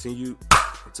just continued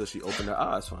until she opened her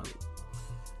eyes finally.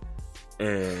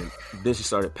 And then she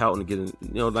started pouting and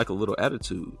getting, like a little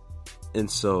attitude.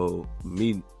 And so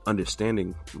me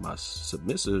understanding my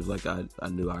submissive, like I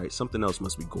knew, all right, something else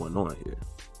must be going on here.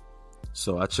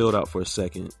 So I chilled out for a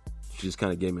second. She just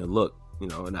kind of gave me a look,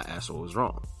 and I asked her what was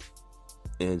wrong.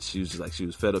 And she was just like, she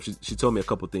was fed up. She told me a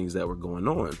couple things that were going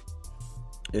on.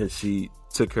 And she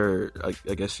took her,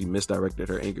 I guess she misdirected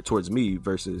her anger towards me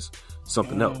versus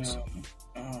something else.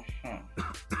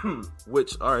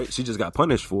 Which, all right, she just got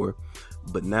punished for.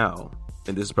 But now,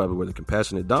 and this is probably where the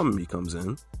compassionate dom in me comes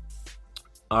in.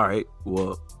 All right,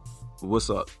 well, what's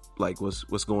up? Like,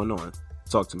 what's going on?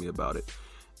 Talk to me about it.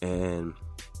 And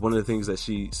one of the things that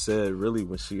she said, really,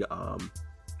 when she, while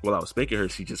I was spanking her,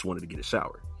 she just wanted to get a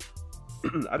shower.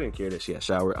 I didn't care that she had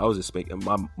showered. I was just spanking.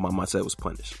 My mindset was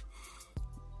punish.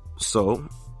 So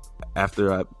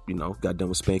after I, got done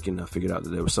with spanking, I figured out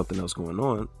that there was something else going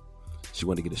on. She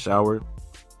wanted to get a shower.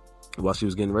 While she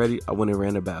was getting ready, I went and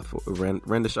ran the bath for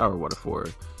ran the shower water for her.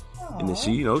 Aww. And then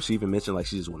she even mentioned like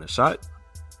she just wanted a shot.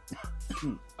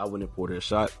 I went and poured her a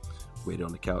shot, waited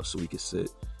on the couch so we could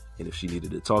sit. And if she needed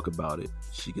to talk about it,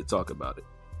 she could talk about it.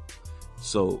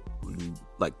 So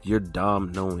like your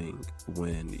dom knowing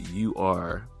when you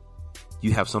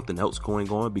have something else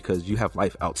going on, because you have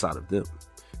life outside of them.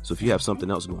 So if you have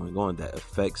something else going on that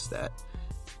affects that,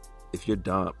 if you're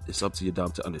dom, it's up to your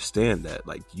dom to understand that,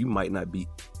 like, you might not be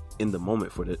in the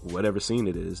moment for whatever scene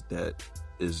it is that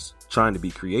is trying to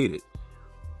be created.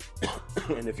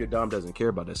 And if your dom doesn't care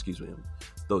about that, excuse me,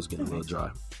 those getting a little dry.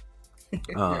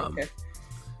 Okay.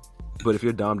 But if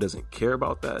your dom doesn't care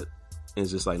about that, and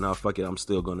it's just like, nah, fuck it, I'm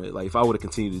still gonna, like, if I would have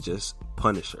continued to just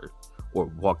punish her or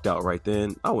walked out right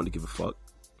then, I wouldn't give a fuck.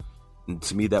 And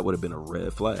to me, that would have been a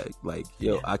red flag. Like,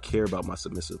 I care about my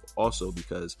submissive also,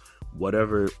 because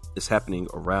whatever is happening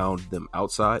around them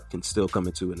outside can still come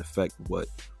into and affect what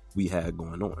we had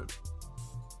going on.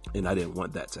 And I didn't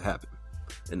want that to happen.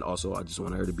 And also, I just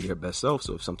want her to be her best self.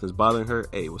 So if something's bothering her,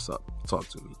 hey, what's up? Talk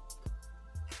to me.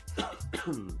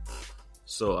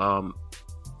 So,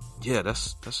 yeah,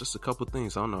 that's just a couple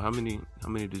things. I don't know how many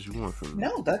did you want from me?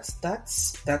 No, that's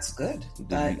good.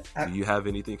 Do you have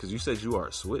anything? Because you said you are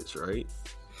a switch, right?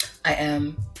 I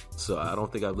am. So I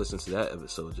don't think I've listened to that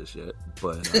episode just yet,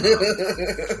 but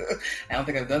I don't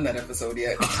think I've done that episode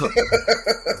yet.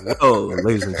 Well,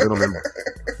 ladies and gentlemen,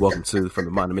 welcome to From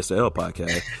the Mind of Mr. L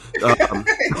podcast.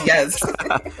 Yes.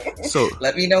 So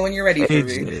let me know when you're ready for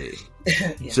AJ, me.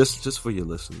 Yes. just for your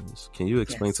listeners, can you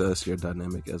explain to us your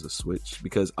dynamic as a switch?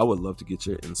 Because I would love to get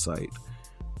your insight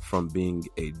from being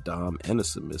a dom and a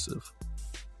submissive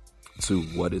to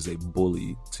what is a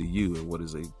bully to you and what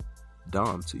is a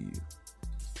dom to you.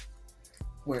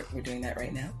 We're doing that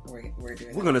right now. We're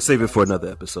going to save it for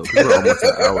another episode. We're almost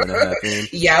an hour and a half in.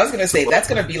 Yeah, I was going to say that's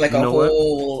going to be like a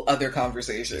whole other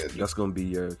conversation. That's going to be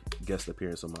your guest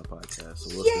appearance on my podcast.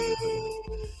 So we'll save it for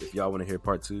you. If y'all want to hear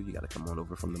part 2, you got to come on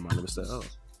over from the Mind of Mr. L.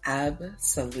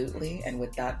 Absolutely. And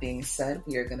with that being said,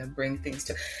 we are going to bring things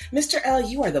to Mr. L.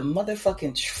 You are the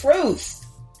motherfucking truth.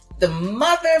 The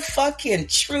motherfucking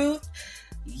truth.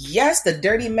 Yes, the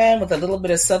dirty man with a little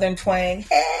bit of southern twang.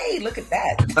 Hey, look at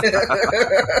that.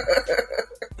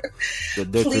 The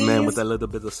dirty man with a little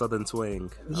bit of southern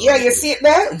twang. Yeah, you see it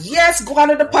there? Yes, go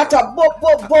under the pot up. Bop,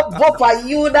 are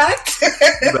you that?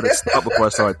 You better stop before I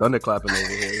start thunderclapping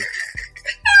over here.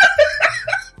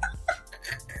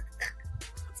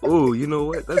 Oh, you know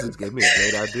what? That just gave me a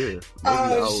great idea.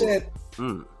 Maybe shit.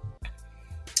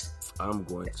 I'm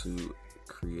going to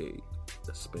create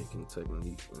a spanking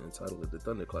technique and entitle it the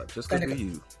Thunderclap. Just because of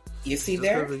you. You see just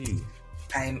there? Because of you.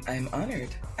 I'm honored.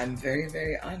 I'm very,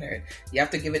 very honored. You have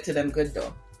to give it to them good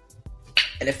though.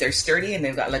 And if they're sturdy and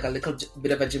they've got like a little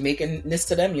bit of a Jamaican-ness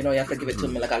to them, you know, you have to give it to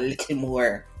them like a little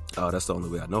more. Oh, that's the only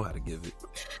way I know how to give it.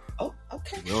 Oh,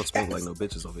 okay. We don't spank like no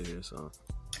bitches over here, so.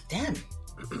 Damn.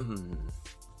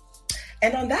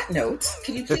 And on that note,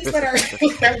 can you please let our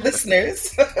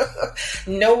listeners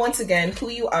know once again who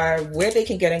you are, where they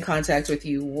can get in contact with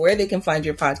you, where they can find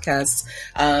your podcasts,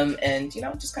 and you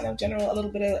know, just kind of a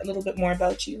little bit more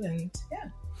about you, and yeah.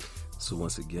 So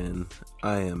once again,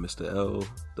 I am Mr. L,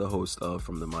 the host of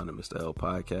From the Mind of Mr. L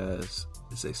podcast.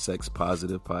 It's a sex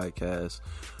positive podcast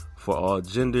for all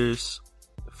genders,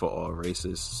 for all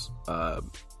races.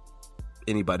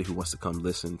 Anybody who wants to come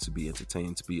listen, to be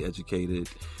entertained, to be educated,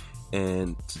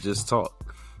 and to just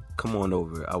talk, come on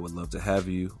over. I would love to have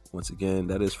you. Once again,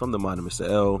 that is From the Mind of Mr.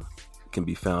 L. It can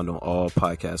be found on all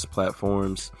podcast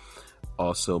platforms.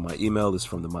 Also, my email is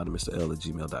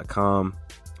fromthemindofmrl@gmail.com.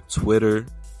 Twitter,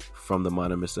 From the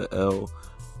Mind of Mr. L.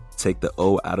 Take the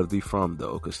O out of the from,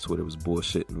 though, because Twitter was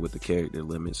bullshitting with the character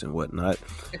limits and whatnot.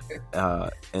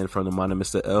 And From the Mind of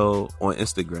Mr. L on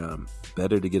Instagram.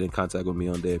 Better to get in contact with me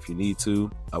on there if you need to.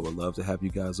 I would love to have you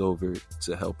guys over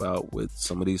to help out with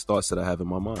some of these thoughts that I have in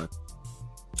my mind.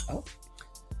 Oh.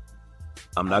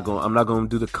 I'm not going to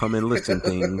do the come and listen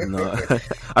thing. No.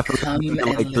 I feel come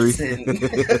and listen.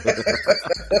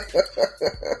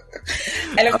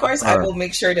 And of course, I will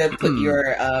make sure to put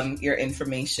your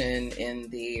information in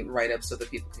the write-up so that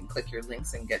people can click your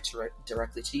links and get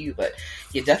directly to you. But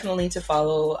you definitely need to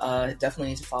follow. Definitely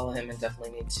need to follow him, and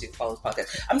definitely need to follow his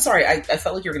podcast. I'm sorry, I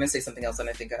felt like you were going to say something else, and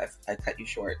I think I cut you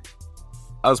short.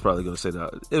 I was probably going to say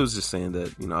that. It was just saying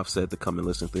that, you know, I've said the come and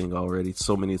listen thing already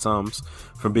so many times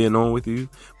from being on with you,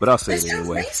 but I'll say it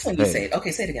anyway. Nice when you say it.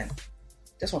 Okay, say it again.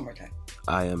 Just one more time.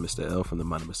 I am Mr. L from the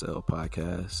Mind of Mr. L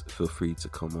podcast. Feel free to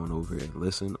come on over and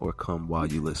listen, or come while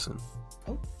you listen.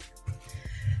 Oh,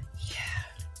 yeah.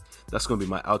 That's going to be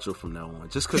my outro from now on.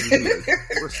 Just because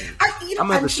listen, I'm going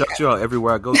to have to shout you out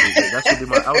everywhere I go. That's going to be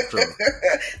my outro.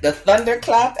 The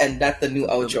thunderclap, and that's the new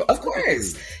outro. Of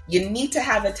course. You need to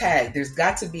have a tag. There's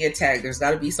got to be a tag. There's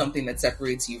got to be something that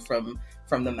separates you from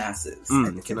the masses.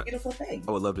 It's a beautiful thing.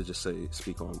 I would love to just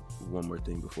speak on one more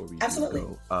thing before we Absolutely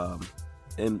go.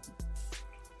 And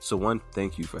so one,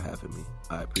 thank you for having me.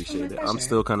 I appreciate it. Pleasure. I'm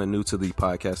still kind of new to the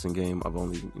podcasting game. I've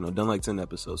only, done like 10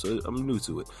 episodes, so I'm new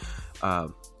to it.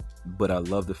 But I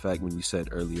love the fact when you said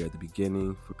earlier at the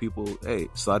beginning, for people, hey,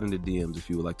 slide into DMs if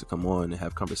you would like to come on and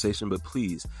have conversation, but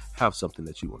please have something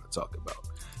that you want to talk about,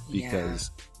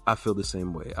 because I feel the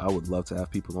same way. I would love to have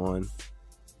people on,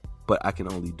 but I can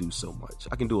only do so much.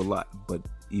 I can do a lot, but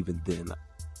even then,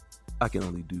 I can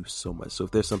only do so much. So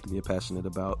if there's something you're passionate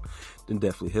about, then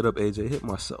definitely hit up AJ, hit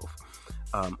myself.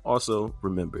 Also,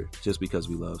 remember, just because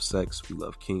we love sex, we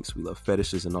love kinks, we love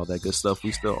fetishes and all that good stuff,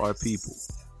 we still are people.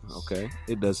 Okay?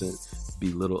 It doesn't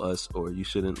belittle us, or you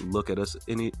shouldn't look at us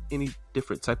any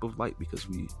different type of light, because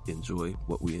we enjoy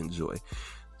what we enjoy.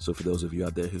 So for those of you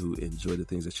out there who enjoy the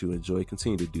things that you enjoy,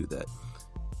 continue to do that.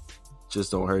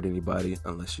 Just don't hurt anybody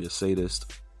unless you're a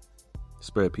sadist.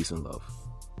 Spread peace and love.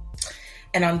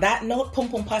 And on that note, Pum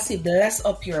Pum Posse, bless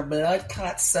up your blood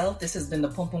clot self. This has been the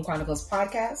Pum Pum Chronicles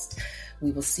podcast. We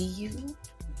will see you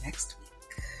next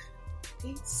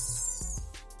week. Peace.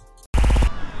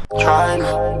 Try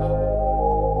me.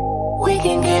 We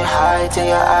can get high till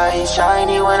your eyes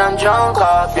shiny. When I'm drunk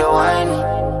off your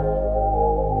wine.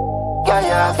 Yeah,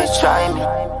 you have to try me.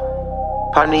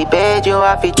 On the bed, you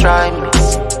have to try me.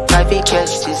 Try to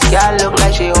catch this girl, look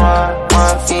like she want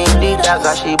one feel the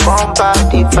dagger, she bump out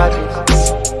the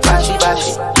fattest. Bashy,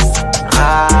 bashy.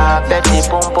 Bet the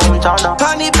pum pum turn up.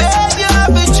 On the bed, you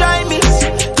have to try me.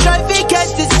 Try to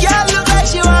catch this girl, look like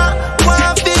she want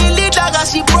one feel the dagger,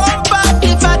 she bump out the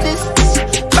fattest.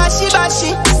 Bashy,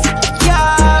 bashy.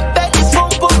 Bet the pum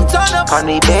pum turn up. On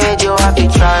the bed, you have to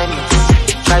try me.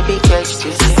 Try to catch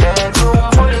this bedroom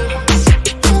bully.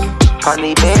 On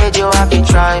the bed, you have to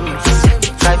try me.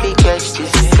 Try to catch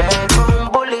this bedroom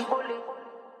bully.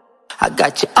 I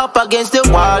got you up against the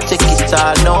wall, take it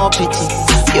all, no pity.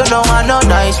 You know I know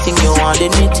nice thing, you want the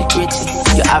nitty gritty.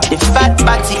 You have the fat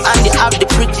body and you have the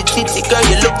pretty titty. Girl,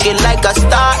 you looking like a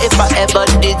star if I ever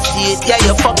did see it. Yeah,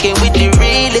 you're fucking with the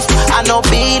realest, I know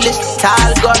B-list.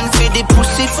 Tall gun for the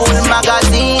pussy, full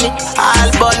magazine.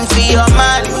 All bun for your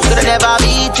man, coulda never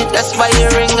beat it. That's why you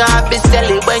ring up and sell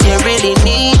it when you really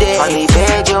need it. On the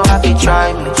bed, you have to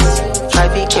try me. Try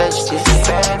to catch this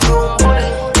bedroom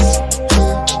bully.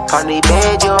 On the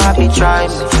bed, you have to try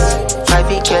me. Try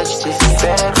to catch this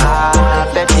bedroom.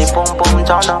 Bet the pum pum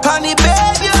turn up. On the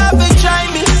bed, you have to try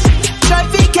me. Try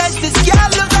to catch this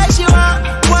girl, look like she want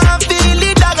one feel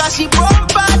the dagger, she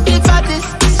bump out the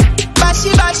fattest.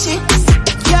 Bashy, bashy.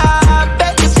 Yeah,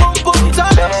 bet the pum pum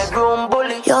turn up. Bedroom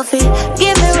bully. Your feet,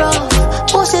 give me rough.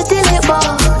 Push it till it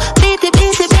ball. Beat it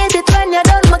when you're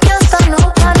done, I can't stand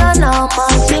up. No,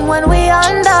 man, thing when we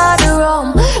under the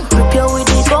rum. Grip you with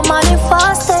it, come on the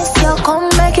fastest. You come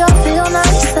make you feel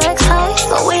nice, sex high.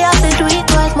 So we have to do it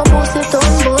right, my pussy don't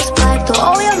boost pipe. To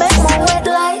how you make my wet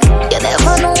like. You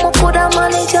never know I coulda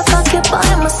manage your cocky by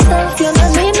myself. You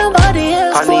don't need nobody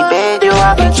else. On the bed, you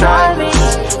have to try me.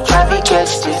 Try to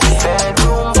catch this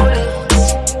bedroom bully.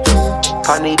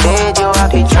 On the bed, you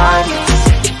have to try me.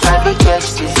 Try to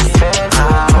catch this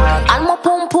bedroom. And my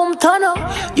pum pum turn up.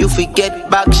 You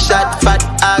forget back shot, fat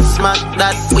ass smack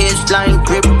that waistline,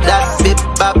 grip that, bip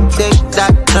bop, take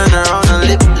that, turn around and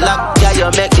lip lock. Yeah, you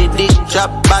make the dick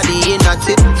drop, body in a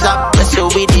tip top. That's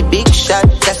so with the big shot,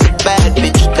 that's a bad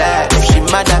bitch that. If she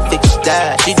mad, I fix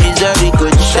that. She deserve the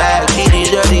good shot, she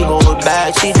deserve the whole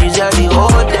bag, she deserve the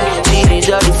whole day, she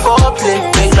deserve the foreplay.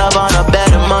 Make love on a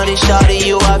better money, shawty,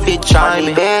 you have to try me.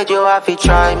 On the bed, you have to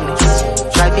try me.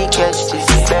 Try to catch this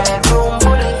bedroom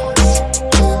bully.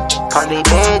 On the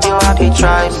bed, you have to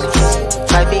try me.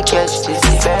 Try to catch this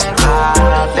bedroom.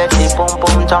 Bet the pum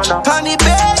pum turn up. On the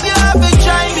bed, you have to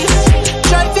try me.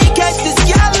 Try to catch this